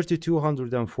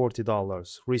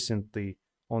 $3,240 recently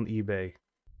on eBay.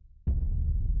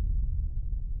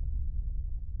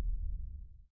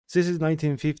 This is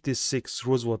 1956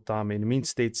 Roosevelt Dime in Mint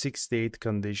State 68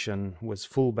 condition with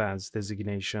full bands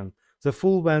designation. The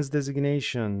full bands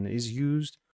designation is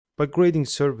used by grading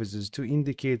services to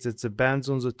indicate that the bands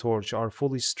on the torch are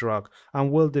fully struck and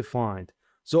well defined.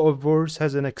 The obverse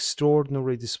has an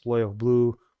extraordinary display of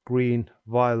blue, green,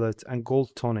 violet, and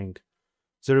gold toning.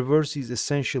 The reverse is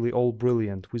essentially all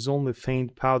brilliant, with only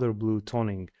faint powder blue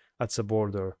toning at the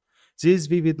border. This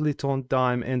vividly toned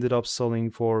dime ended up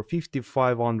selling for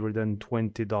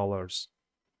 $5,520.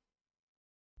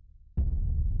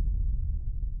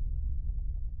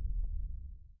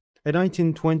 A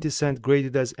 1920 cent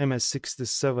graded as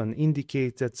MS67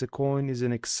 indicates that the coin is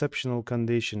in exceptional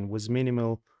condition with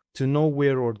minimal to no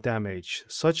wear or damage.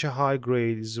 Such a high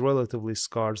grade is relatively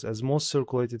scarce as most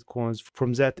circulated coins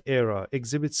from that era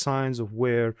exhibit signs of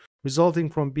wear resulting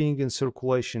from being in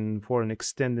circulation for an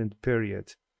extended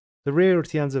period. The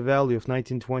rarity and the value of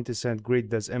 1920 cent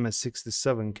graded as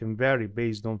MS67 can vary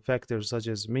based on factors such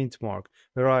as mint mark,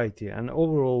 variety, and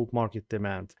overall market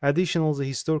demand. Additionally, the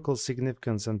historical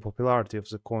significance and popularity of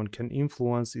the coin can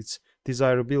influence its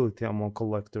desirability among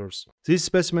collectors. This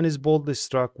specimen is boldly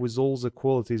struck with all the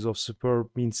qualities of superb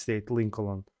mint state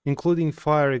Lincoln, including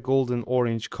fiery golden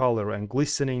orange color and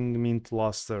glistening mint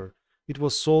luster. It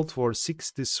was sold for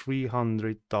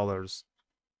 $6,300.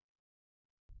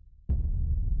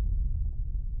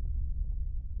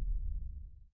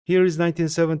 Here is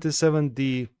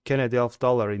 1977D Kennedy Elf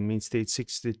dollar in Mint State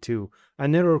 62,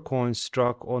 an error coin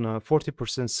struck on a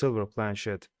 40% silver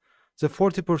planchet. The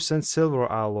 40%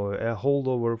 silver alloy, a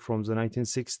holdover from the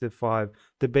 1965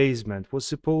 debasement, was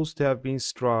supposed to have been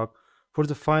struck for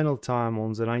the final time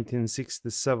on the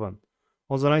 1967, on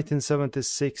the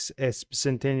 1976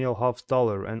 centennial half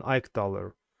dollar and Ike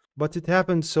dollar. But it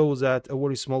happened so that a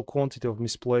very small quantity of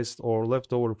misplaced or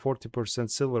leftover 40%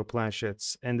 silver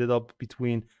planchettes ended up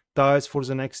between dies for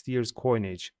the next year's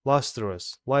coinage,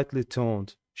 lustrous, lightly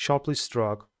toned, sharply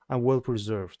struck, and well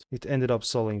preserved. It ended up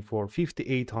selling for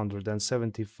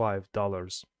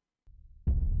 $5,875.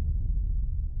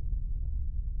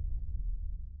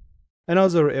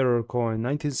 Another error coin,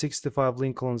 1965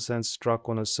 Lincoln cents struck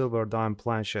on a silver dime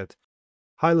planchette,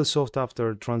 highly sought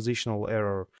after transitional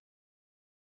error,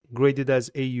 graded as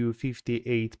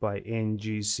AU58 by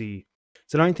NGC.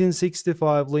 The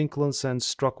 1965 Lincoln cent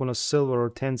struck on a silver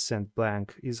 10-cent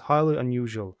blank is highly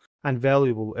unusual and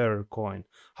valuable error coin.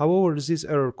 However, these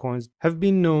error coins have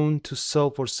been known to sell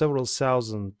for several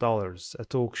 $1,000s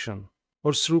at auction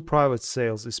or through private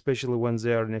sales, especially when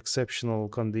they are in exceptional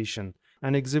condition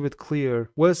and exhibit clear,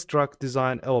 well-struck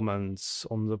design elements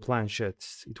on the planchette.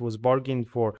 It was bargained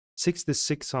for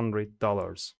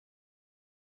 $6,600.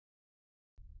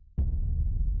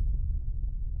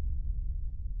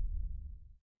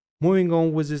 Moving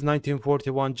on with this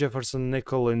 1941 Jefferson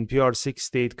nickel in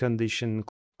PR68 condition,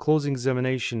 closing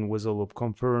examination with a loop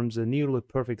confirms the nearly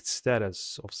perfect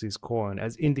status of this coin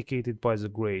as indicated by the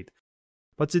grade.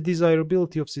 But the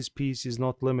desirability of this piece is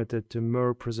not limited to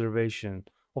mere preservation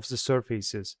of the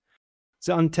surfaces.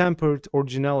 The untampered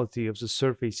originality of the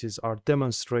surfaces are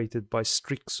demonstrated by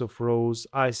streaks of rose,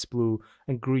 ice blue,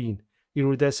 and green,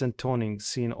 iridescent toning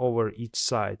seen over each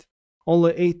side.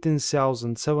 Only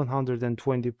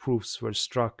 18,720 proofs were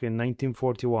struck in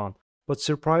 1941, but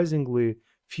surprisingly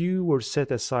few were set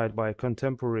aside by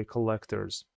contemporary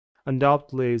collectors.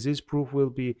 Undoubtedly, this proof will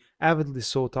be avidly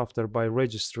sought after by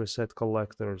registry set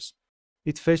collectors.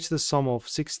 It fetched the sum of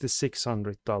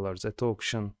 $6,600 at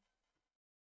auction.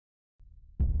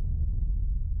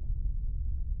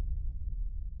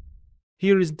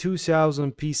 Here is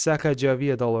 2000p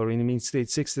Sacagawea dollar in mint state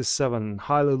 67,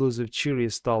 highly elusive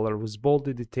Cheerius dollar with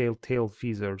boldly detailed tail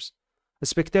feathers. A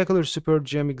spectacular superb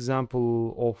gem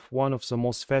example of one of the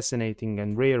most fascinating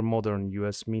and rare modern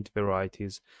US mint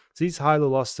varieties. This highly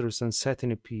lustrous and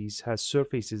satiny piece has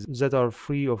surfaces that are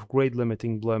free of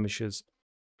grade-limiting blemishes.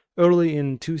 Early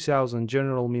in 2000,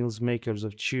 General Mills, makers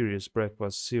of Cheerios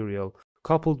breakfast cereal,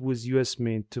 coupled with US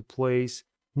Mint to place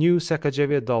new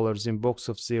Sacagawea dollars in box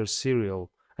of their cereal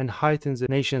and heighten the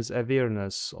nation's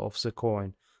awareness of the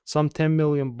coin. Some 10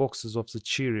 million boxes of the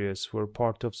Cheerios were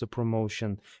part of the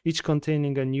promotion, each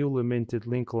containing a newly minted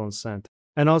Lincoln cent.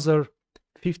 Another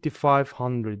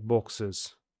 5,500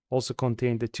 boxes also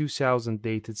contained the 2000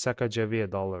 dated Sacagawea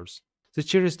dollars. The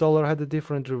Cheerios dollar had a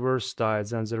different reverse die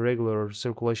than the regular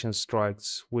circulation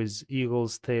strikes, with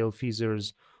eagle's tail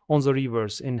feathers on the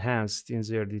reverse enhanced in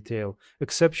their detail,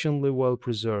 exceptionally well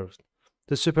preserved.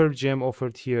 The superb gem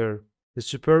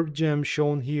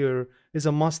shown here is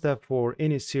a must-have for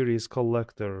any serious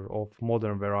collector of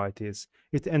modern varieties.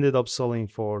 It ended up selling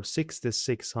for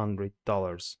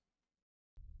 $6,600.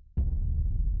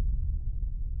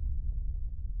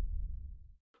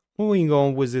 Moving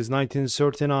on with this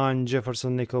 1939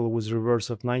 Jefferson nickel with reverse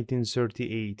of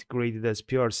 1938, graded as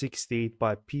PR68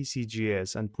 by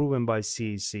PCGS and proven by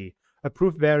CAC, a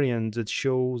proof variant that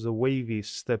shows the wavy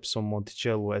steps on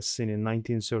Monticello as seen in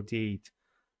 1938.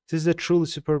 This is a truly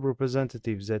superb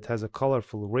representative that has a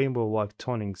colorful rainbow-like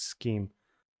toning scheme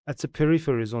at the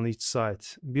peripheries on each side,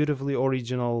 beautifully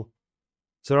original.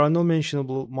 There are no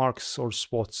mentionable marks or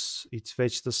spots. It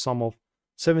fetched the sum of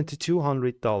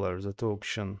 $7,200 at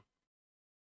auction.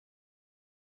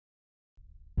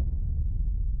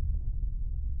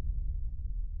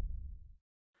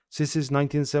 This is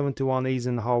 1971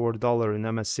 Eisenhower dollar in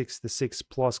MS66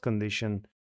 plus condition.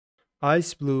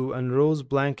 Ice blue and rose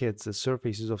blankets the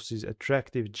surfaces of this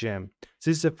attractive gem.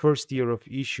 This is the first year of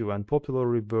issue and popular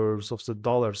rebirth of the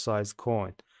dollar-sized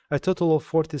coin. A total of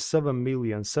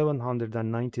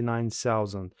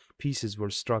 47,799,000 pieces were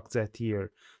struck that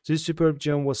year. This superb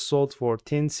gem was sold for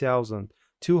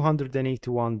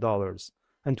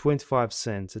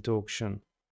 $10,281.25 at auction.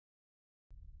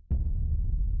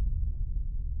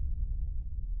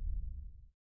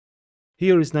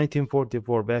 Here is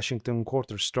 1944 Washington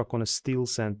quarter struck on a steel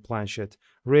cent planchette.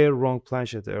 Rare wrong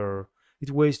planchette error. It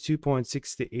weighs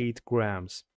 2.68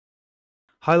 grams.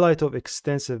 Highlight of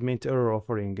extensive mint error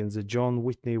offering in the John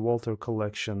Whitney Walter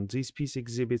collection. This piece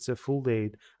exhibits a full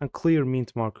date and clear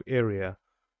mint mark area.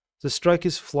 The strike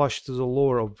is flush to the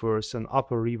lower obverse and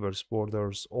upper reverse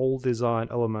borders, all design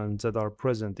elements that are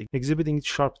present exhibiting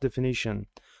sharp definition.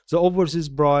 The obverse is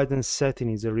bright and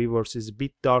satiny, the reverse is a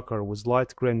bit darker with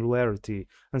light granularity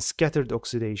and scattered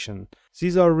oxidation.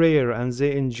 These are rare and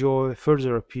they enjoy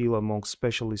further appeal among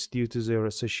specialists due to their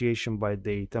association by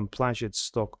date and planchet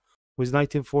stock with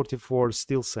 1944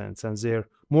 steel cents and their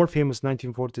more famous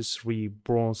 1943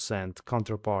 bronze cent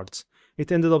counterparts.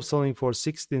 It ended up selling for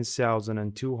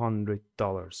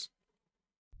 $16,200.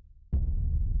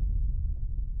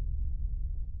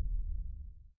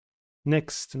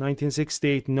 Next,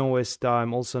 1968 NOS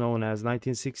dime, also known as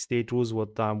 1968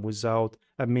 Roosevelt dime without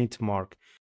a mint mark.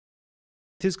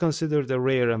 It is considered a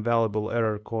rare and valuable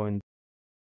error coin.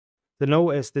 The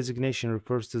NOS designation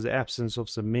refers to the absence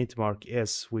of the mint mark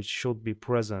S, which should be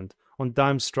present on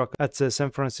dimes struck at the San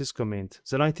Francisco Mint.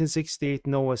 The 1968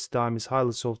 NOS dime is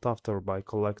highly sought after by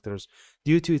collectors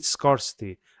due to its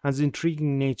scarcity and the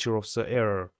intriguing nature of the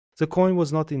error. The coin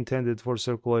was not intended for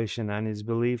circulation and is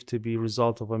believed to be a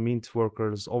result of a mint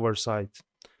worker's oversight,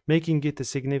 making it a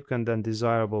significant and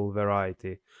desirable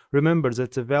variety. Remember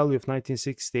that the value of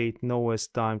 1968 NOS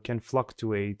dime can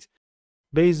fluctuate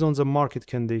based on the market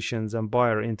conditions and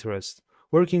buyer interest.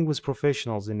 Working with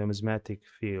professionals in the numismatic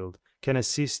field can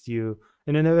assist you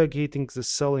in navigating the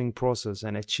selling process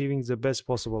and achieving the best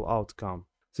possible outcome.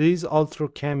 This ultra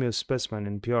cameo specimen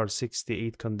in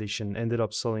PR68 condition ended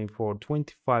up selling for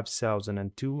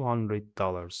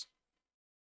 $25,200.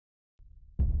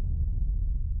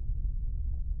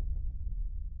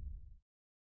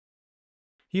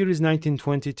 Here is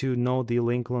 1922 no-D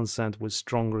Lincoln cent with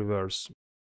strong reverse.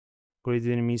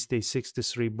 Graded in mint state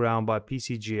 63 brown by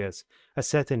PCGS, a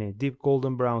satiny, deep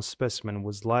golden brown specimen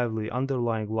with lively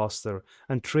underlying luster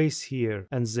and trace here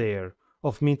and there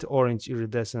of mint orange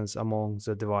iridescence among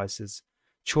the devices.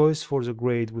 Choice for the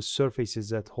grade with surfaces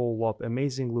that hold up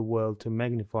amazingly well to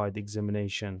magnified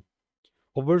examination.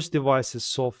 Obverse device is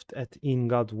soft at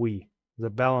ingot V. The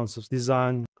balance of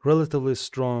design relatively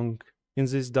strong in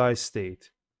this die state,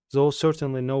 though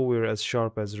certainly nowhere as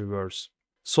sharp as reverse.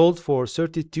 Sold for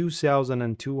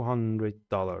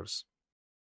 $32,200.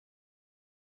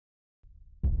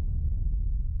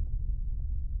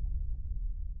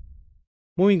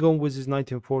 Moving on with his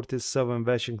 1947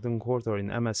 Washington quarter in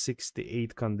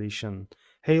MS68 condition,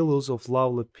 halos of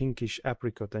lovely pinkish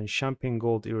apricot and champagne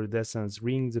gold iridescence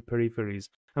ring the peripheries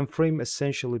and frame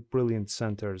essentially brilliant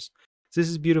centers. This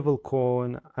is a beautiful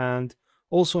coin and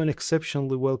also an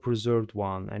exceptionally well preserved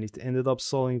one, and it ended up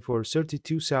selling for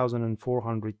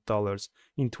 $32,400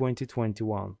 in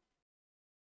 2021.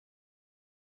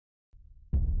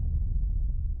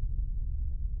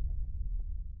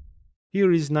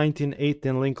 Here is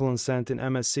 1918 Lincoln cent in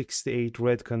MS68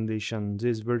 red condition.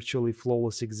 This virtually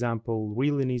flawless example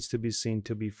really needs to be seen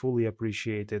to be fully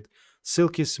appreciated.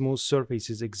 Silky smooth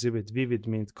surfaces exhibit vivid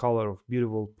mint color of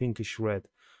beautiful pinkish red.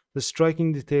 The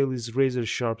striking detail is razor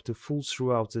sharp to full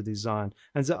throughout the design,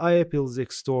 and the eye appeal is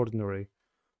extraordinary.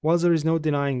 While there is no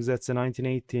denying that the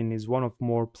 1918 is one of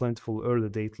more plentiful early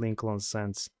date Lincoln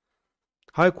cents,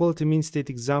 high quality mint state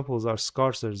examples are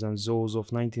scarcer than those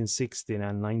of 1916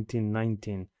 and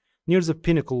 1919. Near the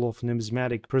pinnacle of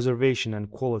numismatic preservation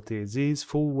and quality, this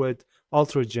full red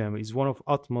ultra gem is one of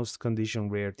utmost condition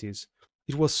rarities.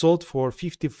 It was sold for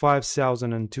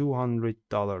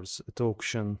 $55,200 at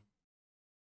auction.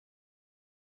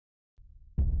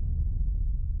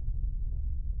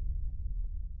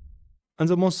 And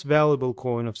the most valuable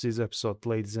coin of this episode,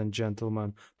 ladies and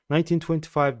gentlemen,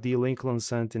 1925 D Lincoln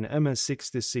cent in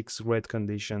MS66 red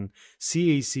condition,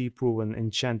 CAC proven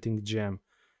enchanting gem.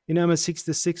 In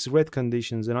MS66 red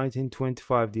conditions, the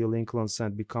 1925 D Lincoln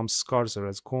cent becomes scarcer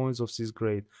as coins of this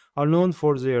grade are known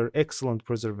for their excellent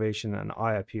preservation and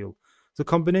eye appeal. The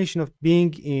combination of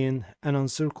being in an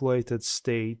uncirculated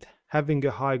state, having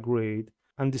a high grade,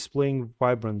 and displaying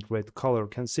vibrant red color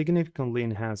can significantly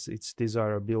enhance its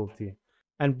desirability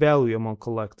and value among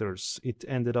collectors. It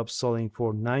ended up selling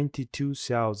for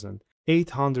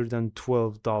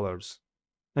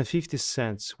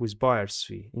 $92,812.50 with buyer's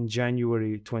fee in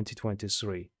January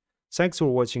 2023. Thanks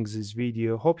for watching this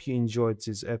video. Hope you enjoyed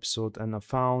this episode and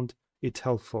found it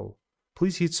helpful.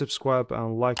 Please hit subscribe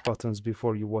and like buttons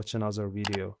before you watch another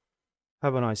video.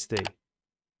 Have a nice day.